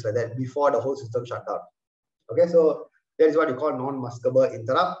information and things like that before the whole system shut down. Okay, so that is what you call non-maskable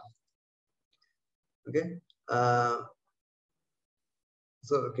interrupt. Okay,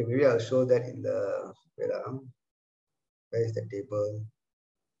 so okay, maybe I'll show that in the where is the table?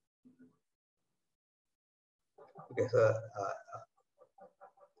 Okay, so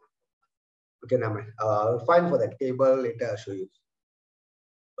okay, now I'll find for that table later. I'll show you.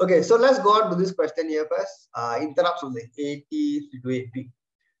 Okay, so let's go on to this question here first. Interrupts on the AT328P.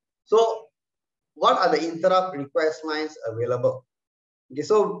 So, what are the interrupt request lines available? Okay,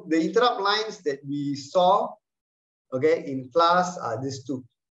 so the interrupt lines that we saw, okay, in class are these two.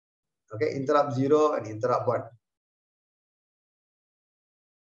 Okay, interrupt 0 and interrupt 1.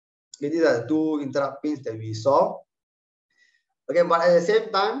 Okay, these are the two interrupt pins that we saw. Okay, but at the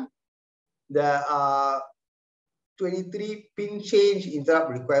same time, there are 23 pin change interrupt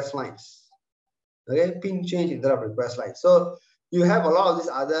request lines. Okay, pin change interrupt request lines. So you have a lot of these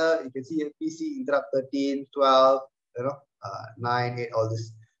other, you can see here, PC interrupt 13, 12, 9, 8, all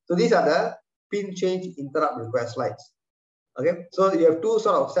this. So these are the pin change interrupt request lines. Okay, so you have two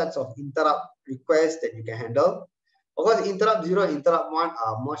sort of sets of interrupt requests that you can handle. Of course, interrupt 0 and interrupt 1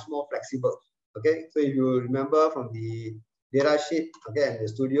 are much more flexible. Okay, so if you remember from the data sheet, okay, and the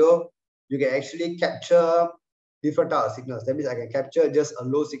studio, you can actually capture different types of signals. That means I can capture just a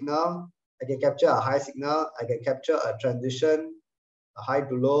low signal, I can capture a high signal, I can capture a transition, a high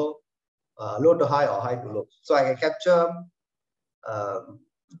to low, low to high, or high to low. So I can capture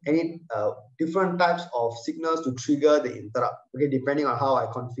any different types of signals to trigger the interrupt, okay, depending on how I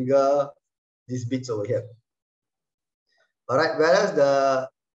configure these bits over here. All right, whereas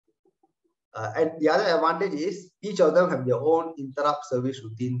and the other advantage is each of them have their own interrupt service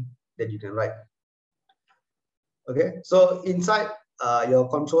routine that you can write. Okay, so inside your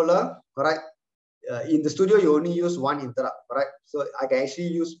controller, all right, in the studio you only use one interrupt, right? So I can actually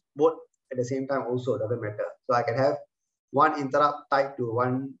use both at the same time also, doesn't matter. So I can have one interrupt tied to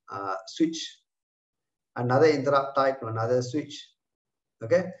one switch, another interrupt tied to another switch.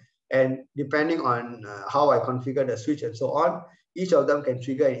 Okay, and depending on how I configure the switch and so on, each of them can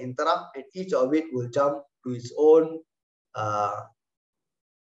trigger an interrupt, and each of it will jump to its own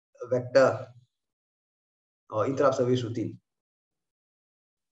vector or interrupt service routine.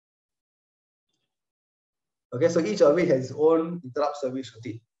 Okay, so each of it has its own interrupt service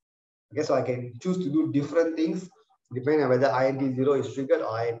routine. Okay, so I can choose to do different things depending on whether INT0 is triggered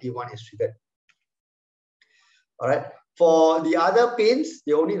or INT1 is triggered. All right. For the other pins,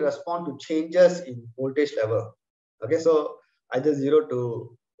 they only respond to changes in voltage level. Okay, so either 0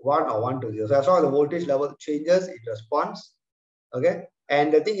 to 1 or 1 to 0. So as long as the voltage level changes, it responds. Okay,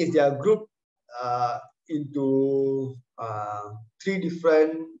 and the thing is they are grouped into 3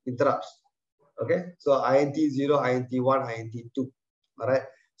 different interrupts. Okay, so INT0, INT1, INT2. All right,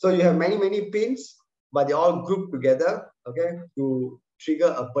 so you have many pins, but they all grouped together, okay, to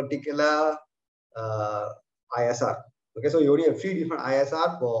trigger a particular ISR. Okay, so you only have 3 different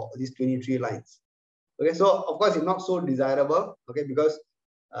ISR for these 23 lines. Okay, so of course it's not so desirable, okay, because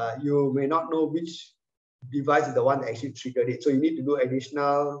you may not know which device is the one that actually triggered it. So you need to do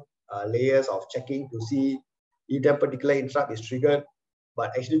additional layers of checking to see if that particular interrupt is triggered,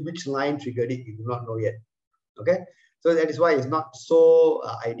 but actually which line triggered it, you do not know yet. Okay, so that is why it's not so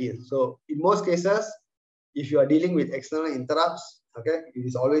ideal. So in most cases, if you are dealing with external interrupts, Okay, it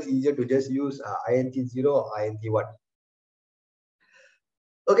is always easier to just use INT0 or INT1.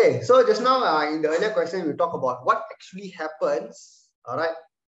 Okay, so just now in the earlier question, we talked about what actually happens, all right,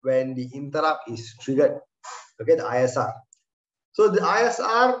 when the interrupt is triggered. Okay, the ISR. So the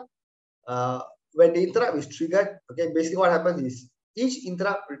ISR, when the interrupt is triggered, okay, basically what happens is each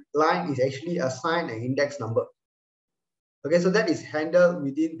interrupt line is actually assigned an index number. Okay, so that is handled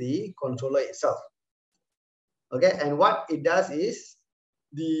within the controller itself. Okay, and what it does is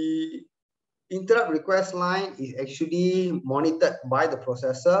the interrupt request line is actually monitored by the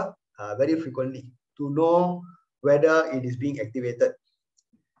processor very frequently to know whether it is being activated.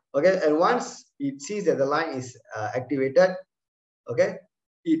 Okay, and once it sees that the line is activated, okay,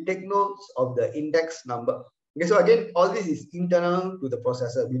 it takes notes of the index number. Okay, so again, all this is internal to the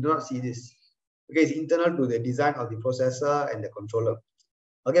processor. We do not see this. Okay, it's internal to the design of the processor and the controller.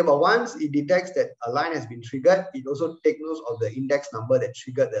 Okay, but once it detects that a line has been triggered, it also takes notes of the index number that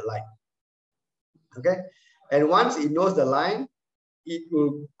triggered the line. Okay, and once it knows the line, it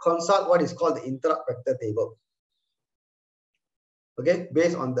will consult what is called the interrupt vector table. Okay,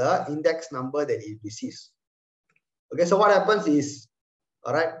 based on the index number that it receives. Okay, so what happens is,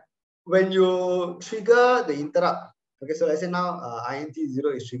 all right, when you trigger the interrupt, okay, so let's say now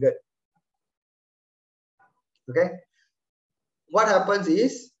INT0 is triggered. Okay, what happens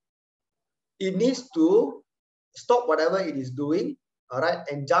is it needs to stop whatever it is doing, all right,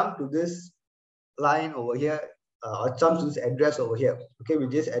 and jump to this line over here, or jump to this address over here, okay,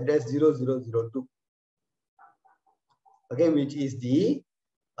 which is address 0002. Okay, which is the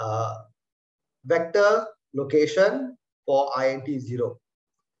vector location for INT0.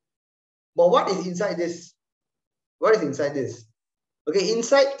 But what is inside this? What is inside this? Okay,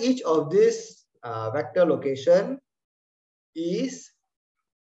 inside each of this vector location is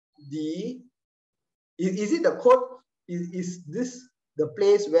the, is it the code? Is this the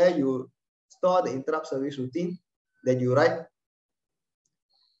place where you store the interrupt service routine that you write?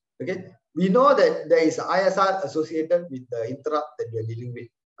 Okay, we know that there is ISR associated with the interrupt that we are dealing with.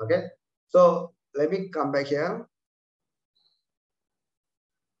 Okay, so let me come back here.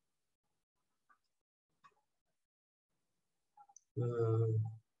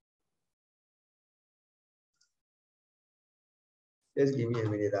 Just give me a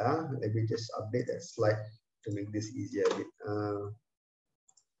minute. Let me just update that slide to make this easier a bit.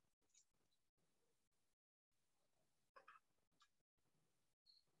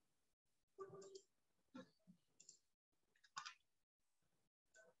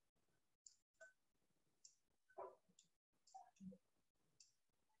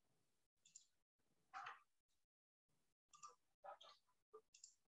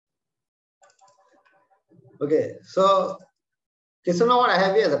 Okay, so now what I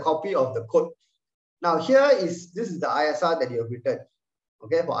have here is a copy of the code. Now here is, this is the ISR that you have written,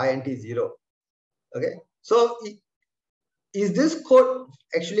 okay, for INT0. Okay, so is this code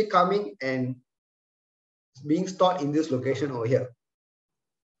actually coming and being stored in this location over here?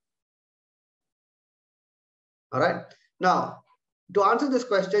 All right, now to answer this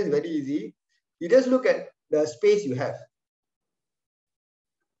question is very easy. You just look at the space you have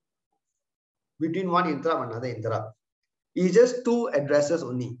between one interrupt and another interrupt. It's just two addresses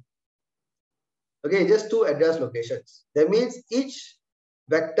only. Okay, just two address locations. That means each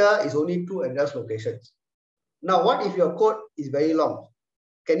vector is only two address locations. Now, what if your code is very long?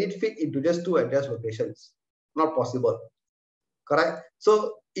 Can it fit into just two address locations? Not possible. Correct?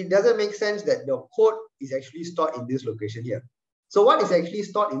 So it doesn't make sense that your code is actually stored in this location here. So what is actually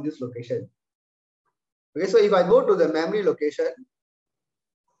stored in this location? Okay, so if I go to the memory location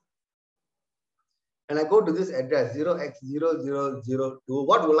and I go to this address 0x0002,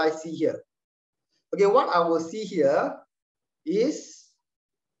 what will I see here? Okay, what I will see here is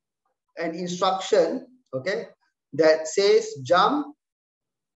an instruction, okay, that says jump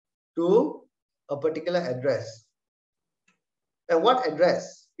to a particular address. And what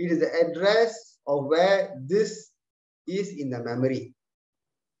address? It is the address of where this is in the memory.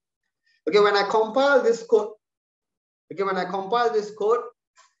 Okay, when I compile this code,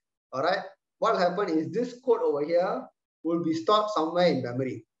 all right, what will happen is this code over here will be stored somewhere in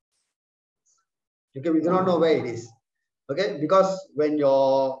memory. Okay, we do not know where it is. Okay, because when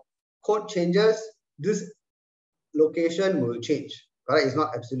your code changes, this location will change. Correct? It's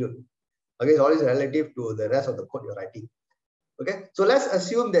not absolute. Okay, it's always relative to the rest of the code you're writing. Okay, so let's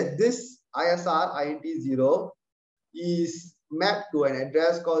assume that this ISR INT0 is mapped to an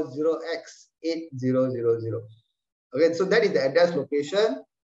address called 0x8000. Okay, so that is the address location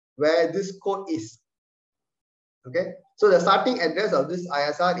where this code is. Okay, so the starting address of this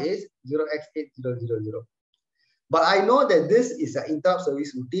ISR is 0x8000. But I know that this is an interrupt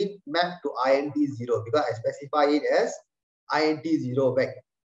service routine mapped to INT0 because I specify it as INT0 back.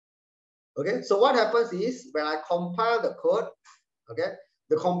 Okay, so what happens is when I compile the code, okay,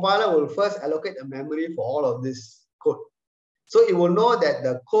 the compiler will first allocate a memory for all of this code. So it will know that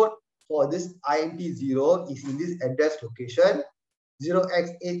the code for this INT0 is in this address location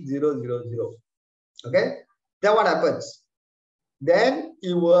 0x8000. Okay, then what happens? Then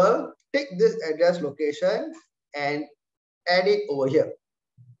it will take this address location and add it over here.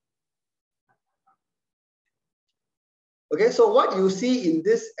 Okay, so what you see in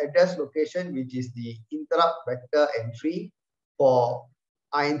this address location, which is the interrupt vector entry for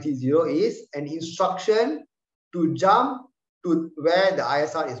INT0, is an instruction to jump to where the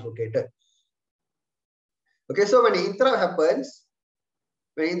ISR is located. Okay, so when the interrupt happens,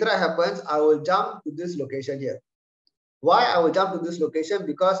 I will jump to this location here. Why I will jump to this location?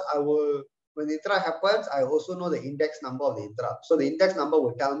 Because when the interrupt happens, I also know the index number of the interrupt. So the index number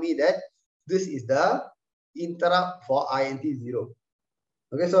will tell me that this is the interrupt for INT0.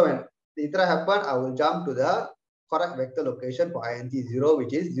 Okay, so when the interrupt happens, I will jump to the correct vector location for INT0,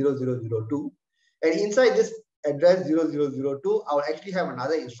 which is 0002. And inside this address 0002, I will actually have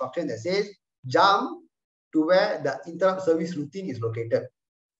another instruction that says jump to where the interrupt service routine is located,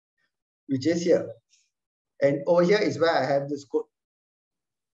 which is here. And over here is where I have this code.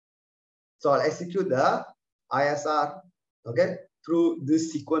 So I'll execute the ISR, okay, through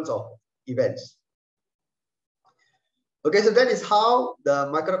this sequence of events. Okay, so that is how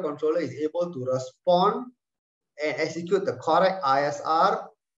the microcontroller is able to respond and execute the correct ISR,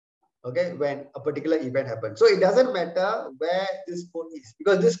 okay, when a particular event happens. So it doesn't matter where this code is,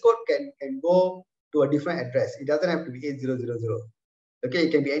 because this code can go to a different address. It doesn't have to be 8000. Okay,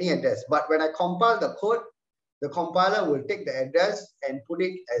 it can be any address. But when I compile the code, the compiler will take the address and put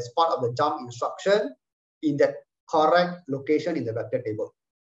it as part of the jump instruction in that correct location in the vector table.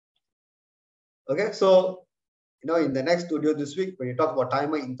 Okay, so in the next studio this week, when you talk about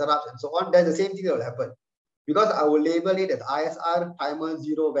timer interrupts and so on, there's the same thing that will happen. Because I will label it as ISR timer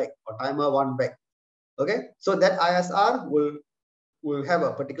 0 back or timer 1 back. Okay, so that ISR will have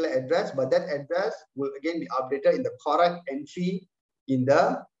a particular address, but that address will again be updated in the correct entry in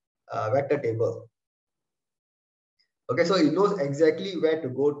the vector table. Okay, so it knows exactly where to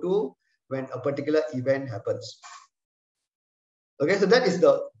go to when a particular event happens. Okay, so that is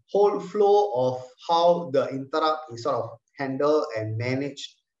the whole flow of how the interrupt is sort of handled and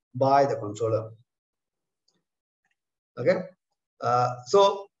managed by the controller. Okay,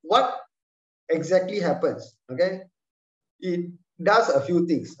 so what exactly happens? Okay, it does a few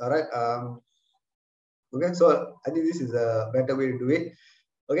things. All right. Okay, so I think this is a better way to do it.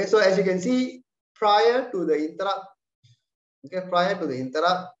 Okay, so as you can see, prior to the interrupt,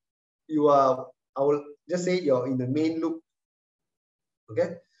 I will just say you're in the main loop.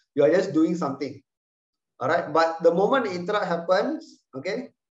 Okay, you are just doing something. All right, but the moment the interrupt happens,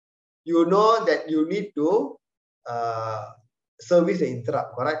 okay, you know that you need to service the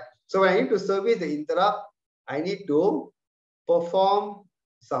interrupt, correct? So when I need to service the interrupt, I need to perform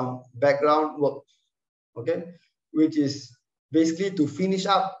some background work, okay, which is basically to finish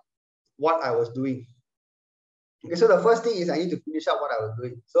up what I was doing. Okay, so the first thing is I need to finish up what I was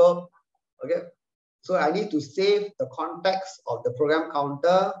doing. So, okay, so I need to save the context of the program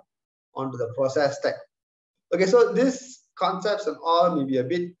counter onto the process stack. Okay, so these concepts and all may be a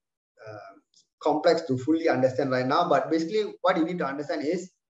bit complex to fully understand right now, but basically what you need to understand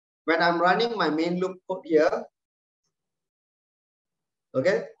is when I'm running my main loop code here,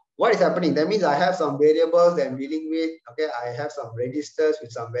 okay, what is happening? That means I have some variables that I'm dealing with. Okay, I have some registers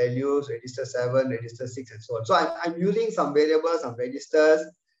with some values, register 7, register 6, and so on. So I'm using some variables, some registers.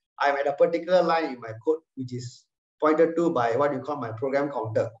 I'm at a particular line in my code, which is pointed to by what you call my program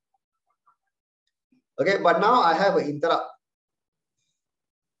counter. Okay, but now I have an interrupt.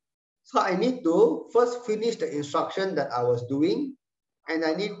 So I need to first finish the instruction that I was doing, and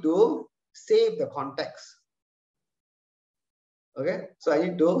I need to save the context. Okay, so I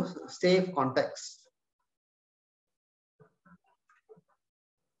need to save context.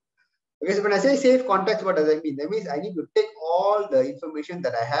 Okay, so when I say save context, what does that mean? That means I need to take all the information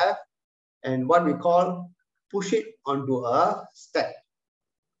that I have and what we call push it onto a stack,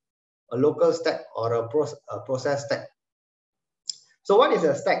 a local stack or a process stack. So what is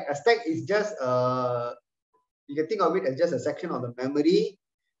a stack? A stack is just, you can think of it as just a section of the memory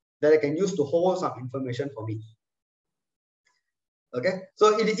that I can use to hold some information for me. Okay,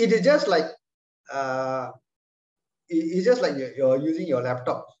 so it is just like, it's just like you're using your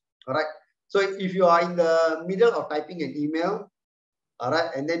laptop. All right. So if you are in the middle of typing an email, all right,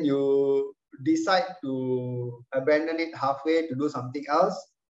 and then you decide to abandon it halfway to do something else,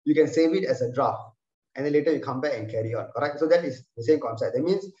 you can save it as a draft. And then later you come back and carry on, correct? So that is the same concept. That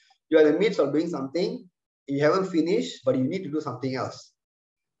means you are in the midst of doing something, you haven't finished, but you need to do something else.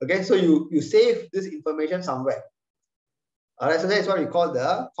 Okay, so you save this information somewhere. All right, so that is what we call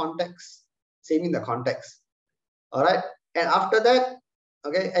the context, saving the context. All right, and after that,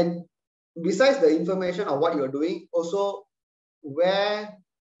 okay, and besides the information of what you're doing, also where,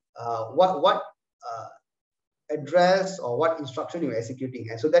 what address or what instruction you're executing,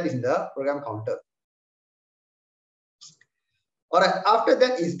 and so that is in the program counter. All right, after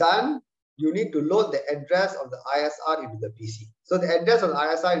that is done, you need to load the address of the ISR into the PC. So the address of the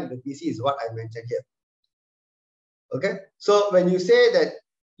ISR into the PC is what I mentioned here. Okay, so when you say that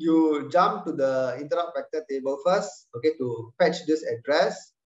you jump to the interrupt vector table first, okay, to fetch this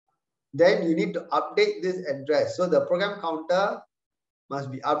address, then you need to update this address. So the program counter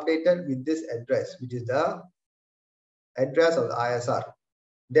must be updated with this address, which is the address of the ISR.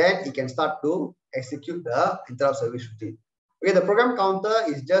 Then it can start to execute the interrupt service routine. Okay, the program counter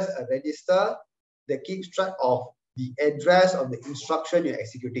is just a register that keeps track of the address of the instruction you're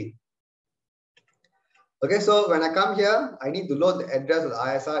executing. Okay, so when I come here, I need to load the address of the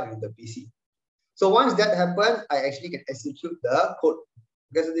ISR into the PC. So once that happens, I actually can execute the code.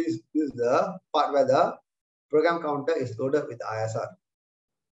 Okay, so this is the part where the program counter is loaded with the ISR.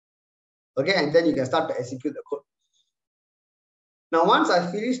 Okay, and then you can start to execute the code. Now, once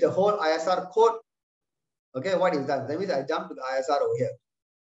I finish the whole ISR code, okay, what is done? That means I jump to the ISR over here.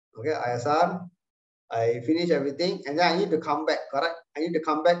 Okay, ISR, I finish everything, and then I need to come back, correct? I need to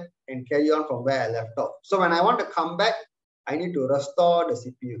come back and carry on from where I left off. So when I want to come back, I need to restore the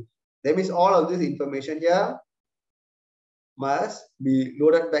CPU. That means all of this information here must be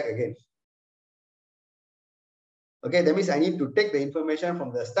loaded back again. Okay, that means I need to take the information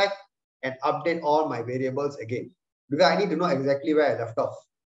from the stack and update all my variables again, because I need to know exactly where I left off.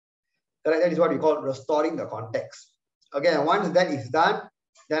 Correct? That is what we call restoring the context. Okay, and once that is done,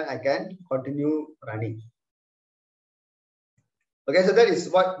 then I can continue running. Okay, so that is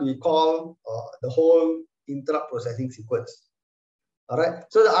what we call the whole interrupt processing sequence. All right,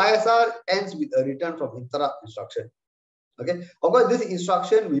 so the ISR ends with a return from interrupt instruction. Okay, of course, this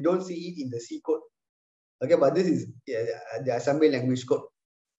instruction, we don't see it in the C code. Okay, but this is the assembly language code.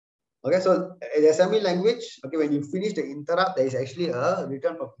 Okay, so the assembly language, okay, when you finish the interrupt, there is actually a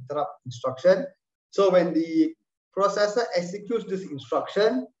return from interrupt instruction. So when the processor executes this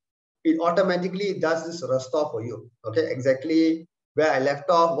instruction, it automatically does this restore for you. Okay, exactly where I left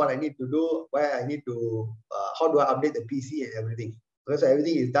off, what I need to do, where I need to, how do I update the PC and everything. Okay, so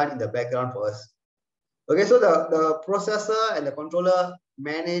everything is done in the background for us. Okay, so the processor and the controller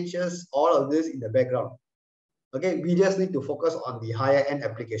manages all of this in the background. Okay, we just need to focus on the higher end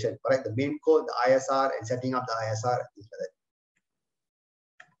application, correct? The main code, the ISR, and setting up the ISR, things like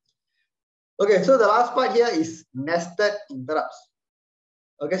that. Okay, so the last part here is nested interrupts.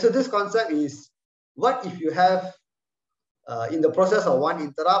 Okay, so this concept is, what if you have in the process of one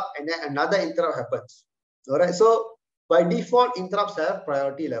interrupt and then another interrupt happens? All right, so by default, interrupts have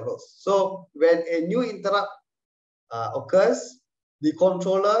priority levels. So when a new interrupt occurs, the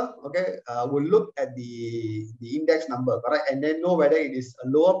controller, okay, will look at the index number, correct, and then know whether it is a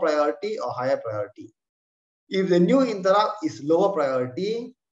lower priority or higher priority. If the new interrupt is lower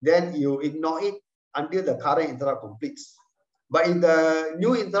priority, then you ignore it until the current interrupt completes. But if the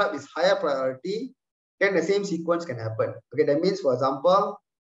new interrupt is higher priority, then the same sequence can happen. Okay, that means, for example,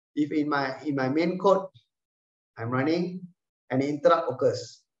 if in my main code, I'm running and the interrupt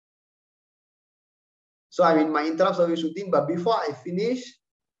occurs. So I'm in my interrupt service routine, but before I finish,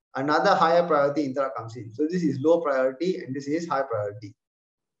 another higher priority interrupt comes in. So this is low priority and this is high priority.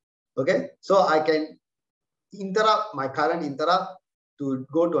 Okay, so I can interrupt my current interrupt to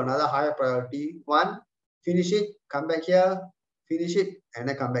go to another higher priority one, finish it, come back here, finish it, and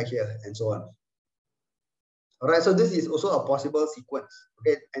then come back here, and so on. All right, so this is also a possible sequence.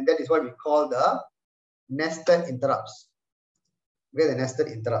 Okay, and that is what we call the nested interrupts. Okay, the nested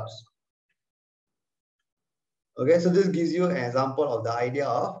interrupts. Okay, so this gives you an example of the idea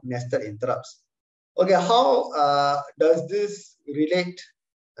of nested interrupts. Okay, how does this relate?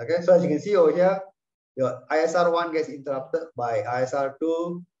 Okay, so as you can see over here, your ISR1 gets interrupted by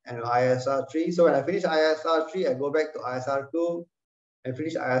ISR2 and ISR3. So when I finish ISR3, I go back to ISR2, and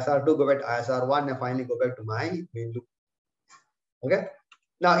finish ISR2, go back to ISR1, and finally go back to my main loop. Okay,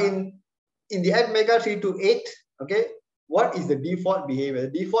 now in the AT328, okay, what is the default behavior?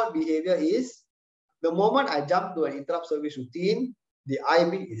 The default behavior is, the moment I jump to an interrupt service routine, the I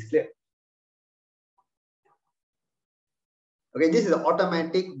bit is cleared. Okay, this is the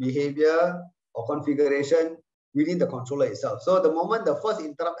automatic behavior or configuration within the controller itself. So the moment the first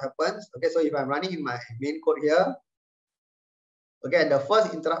interrupt happens, okay, so if I'm running in my main code here, okay, the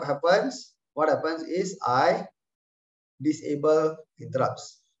first interrupt happens, what happens is I disable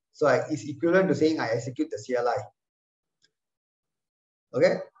interrupts. So it's equivalent to saying I execute the CLI.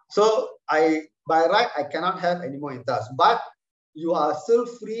 Okay, so by right, I cannot have any more interrupts, but you are still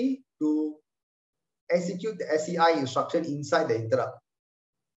free to execute the SCI instruction inside the interrupt.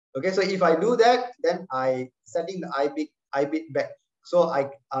 Okay, so if I do that, then I setting the I bit back. So I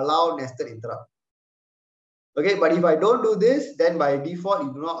allow nested interrupt. Okay, but if I don't do this, then by default,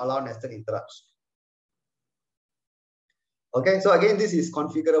 you do not allow nested interrupts. Okay, so again, this is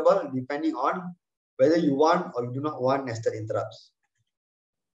configurable depending on whether you want or you do not want nested interrupts.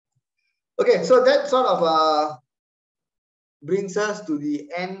 Okay, so that sort of brings us to the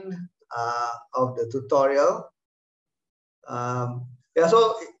end of the tutorial. Yeah,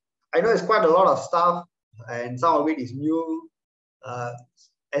 so I know it's quite a lot of stuff and some of it is new.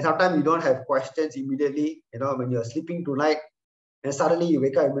 And sometimes you don't have questions immediately, you know, when you're sleeping tonight and suddenly you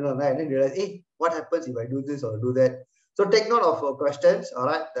wake up in the middle of the night and then you realize, hey, what happens if I do this or do that? So take note of questions, all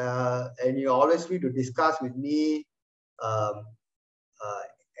right? And you're always free to discuss with me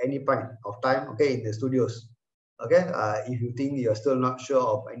any point of time, okay, in the studios, okay? If you think you're still not sure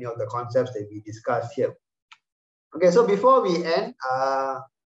of any of the concepts that we discussed here. Okay, so before we end,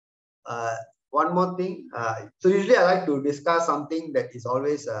 one more thing. So usually I like to discuss something that is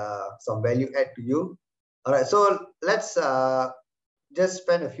always some value add to you. All right, so let's just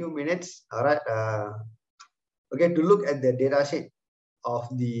spend a few minutes, all right, okay, to look at the data sheet of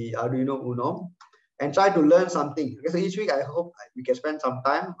the Arduino Uno and try to learn something. Okay, so each week I hope we can spend some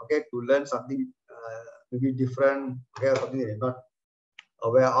time, okay, to learn something maybe different, okay, something that you're not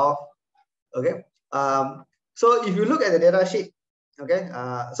aware of, okay. So if you look at the data sheet, okay,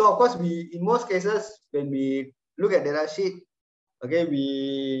 so of course in most cases when we look at data sheet, okay,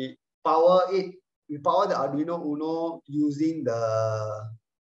 we power the Arduino Uno using the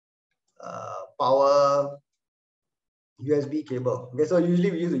power USB cable. Okay, so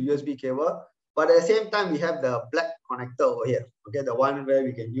usually we use the USB cable, but at the same time we have the black connector over here. Okay, the one where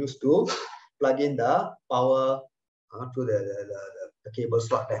we can use to plug in the power to the cable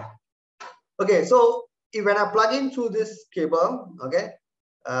slot there. Okay, so when I plug in through this cable, okay,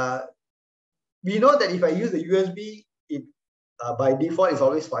 we know that if I use the USB, it by default is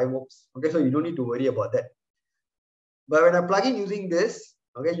always 5 volts. Okay, so you don't need to worry about that. But when I plug in using this,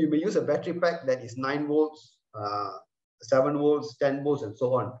 okay, you may use a battery pack that is 9 volts, 7 volts, 10 volts, and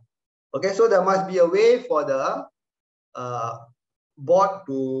so on. Okay, so there must be a way for the board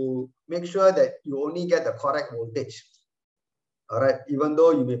to make sure that you only get the correct voltage. All right, even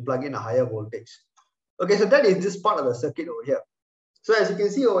though you may plug in a higher voltage. Okay, so that is this part of the circuit over here. So as you can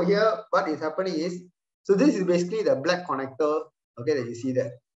see over here, what is happening is, so this is basically the black connector, okay, that you see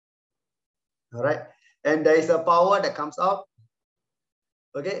there. All right, and there is a power that comes out,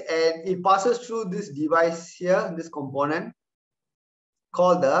 okay, and it passes through this device here, this component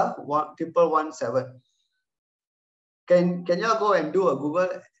called the 11117. Can you go and do a Google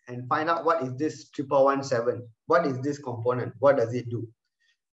and find out what is this 11117? What is this component? What does it do?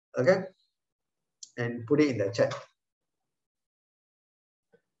 Okay, and put it in the chat.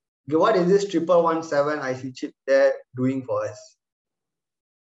 Okay, what is this 11117 IC chip there doing for us?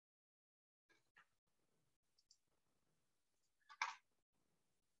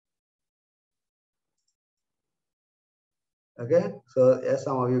 Okay, so as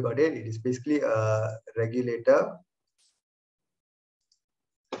some of you got it, it is basically a regulator.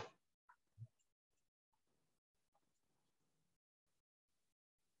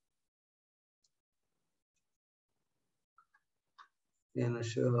 Yeah, not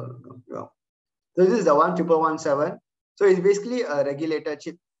sure. No. So this is the 11117. So it's basically a regulator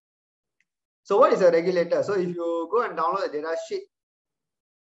chip. So what is a regulator? So if you go and download the data sheet,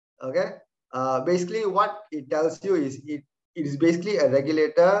 okay, basically what it tells you is it is basically a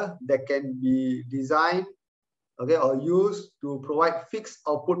regulator that can be designed, okay, or used to provide fixed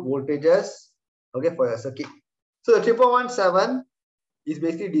output voltages, okay, for your circuit. So the 11117 is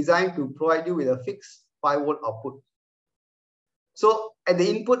basically designed to provide you with a fixed 5 volt output. So at the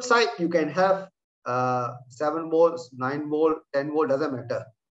input side, you can have 7 volts, 9 volt, 10 volt, doesn't matter.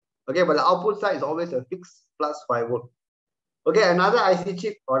 Okay, but the output side is always a fixed plus 5 volt. Okay, another IC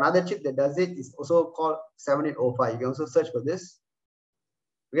chip or another chip that does it is also called 7805. You can also search for this.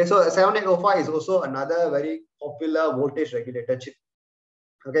 Okay, so 7805 is also another very popular voltage regulator chip.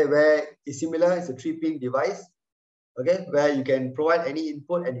 Okay, where it's similar, it's a 3-pin device. okay, where you can provide any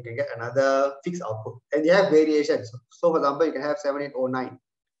input and you can get another fixed output. And you have variations. So for example, you can have 7809.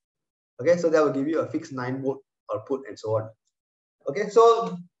 Okay, so that will give you a fixed 9-volt output and so on. Okay,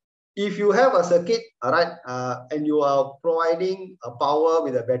 so if you have a circuit, all right, and you are providing a power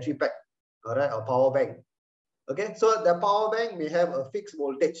with a battery pack, all right, or power bank. Okay, so the power bank may have a fixed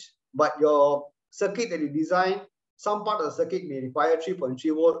voltage, but your circuit that you design, some part of the circuit may require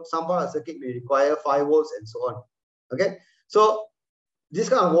 3.3 volts, some part of the circuit may require 5 volts and so on. Okay, so these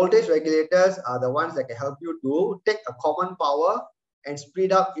kind of voltage regulators are the ones that can help you to take a common power and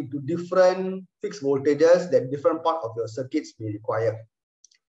split up into different fixed voltages that different part of your circuits may require.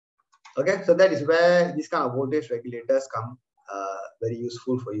 Okay, so that is where these kind of voltage regulators come very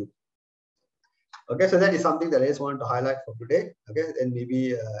useful for you. Okay, so that is something that I just wanted to highlight for today. Okay, then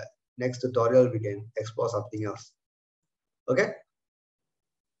maybe next tutorial we can explore something else. Okay,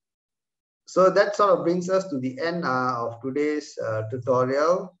 so that sort of brings us to the end of today's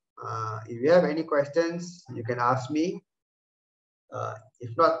tutorial. If you have any questions, you can ask me.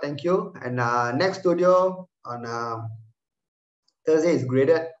 If not, thank you. And next studio on Thursday is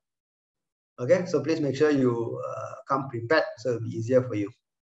graded. Okay, so please make sure you come prepared so it'll be easier for you.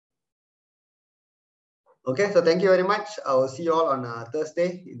 Okay, so thank you very much. I will see you all on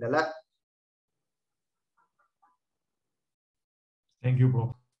Thursday in the lab. Thank you,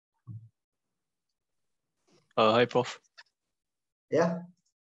 bro. Hi, Prof. Yeah.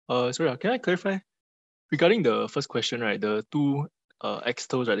 Sorry, can I clarify regarding the first question, right? The two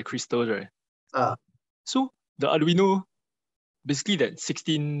Xtels, right? The crystals, right? So the Arduino, basically that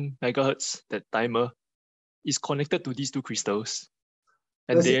 16 megahertz, that timer, is connected to these two crystals,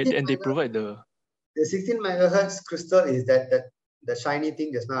 and they provide the 16 megahertz crystal is the shiny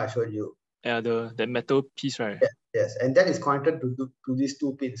thing just now I showed you. Yeah, the metal piece, right? Yeah, yes, and that is connected to these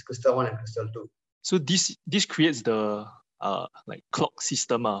two pins, crystal 1 and crystal 2. So this creates the like clock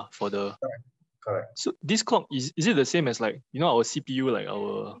system for the. Correct. So this clock is it the same as like our CPU, like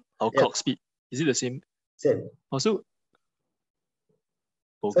our clock speed? Is it the same? Same. Also.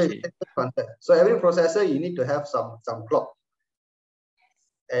 Okay. So every processor you need to have some clock,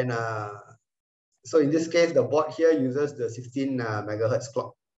 and so in this case the board here uses the 16 megahertz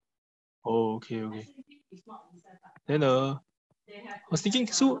clock. Oh, okay. Then I was thinking,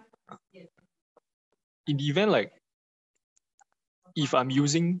 so in the event like if I'm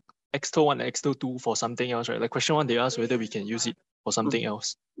using Xtel 1 and Xtel 2 for something else, right? Like question 1, they asked whether we can use it for something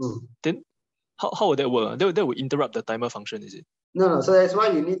else. Then how would that work? That would interrupt the timer function, is it? No. So that's why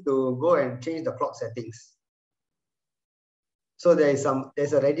you need to go and change the clock settings. So there's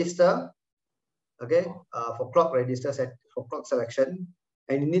a register, okay, for clock register for clock selection,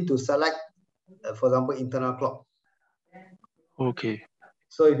 and you need to select, for example, internal clock. Okay.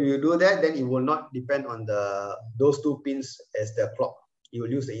 So if you do that, then it will not depend on those two pins as the clock. You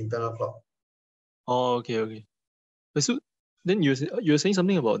will use the internal clock. Oh, okay. So then you're saying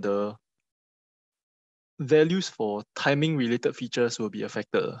something about the values for timing related features will be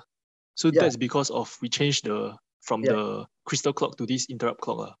affected. So that's because of we changed from the crystal clock to this interrupt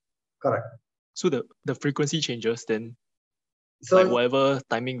clock. Correct. So the frequency changes, then so like whatever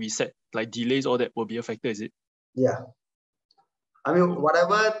timing we set, like delays, all that will be affected, is it? Yeah. I mean,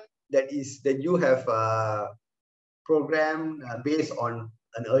 whatever that you have programmed based on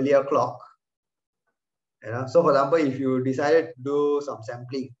an earlier clock. So for example, if you decided to do some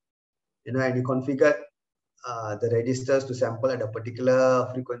sampling, and you configured the registers to sample at a particular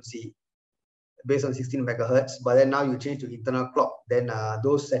frequency based on 16 megahertz, but then now you change to internal clock, then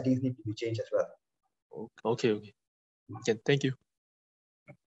those settings need to be changed as well. Okay. Thank you.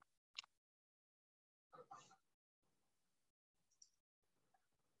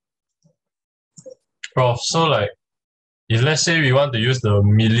 Prof, so like, if let's say we want to use the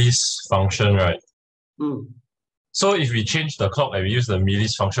millis function, right? So if we change the clock and we use the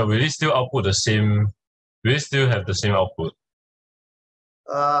millis function, will it still output the same? Will it still have the same output?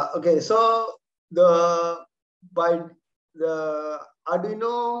 Okay, so by the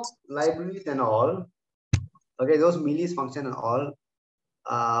Arduino libraries and all, okay, those millis function and all,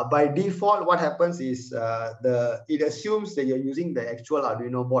 by default, what happens is it assumes that you're using the actual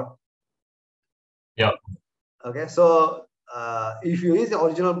Arduino board. Yeah. Okay, so if you use the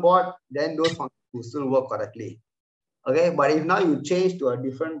original board, then those functions will still work correctly. Okay, but if now you change to a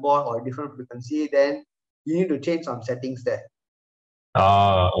different board or a different frequency, then you need to change some settings there.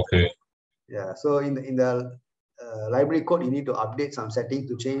 Okay. Yeah, so in the library code, you need to update some settings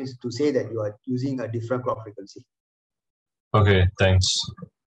to say that you are using a different clock frequency. Okay, thanks.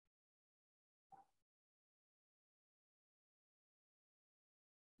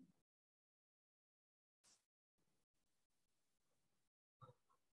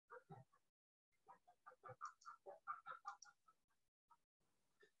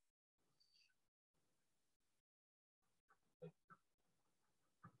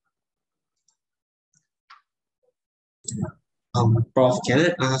 Prof, can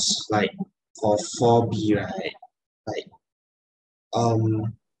I ask, like, for 4B, right? Like,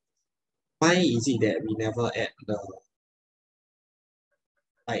 why is it that we never add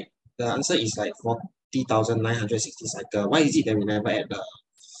the answer is like 40,960 cycle. Why is it that we never add the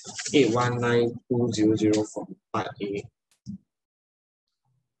 819,200 from part A?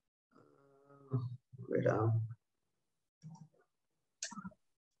 Wait.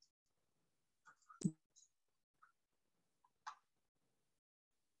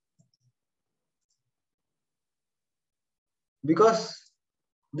 Because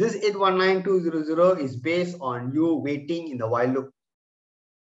this 819200 is based on you waiting in the while loop.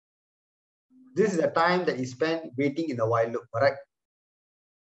 This is the time that you spend waiting in the while loop, correct?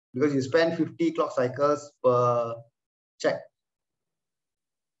 Because you spend 50 clock cycles per check.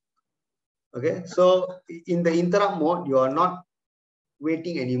 Okay, so in the interrupt mode, you are not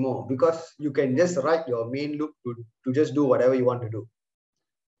waiting anymore because you can just write your main loop to just do whatever you want to do.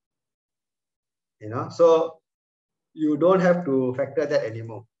 You know, so you don't have to factor that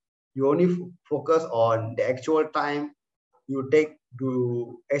anymore. You only focus on the actual time you take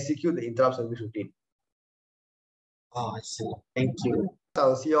to execute the interrupt service routine. Oh, I see. Thank you.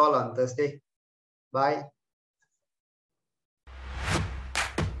 I'll see you all on Thursday. Bye.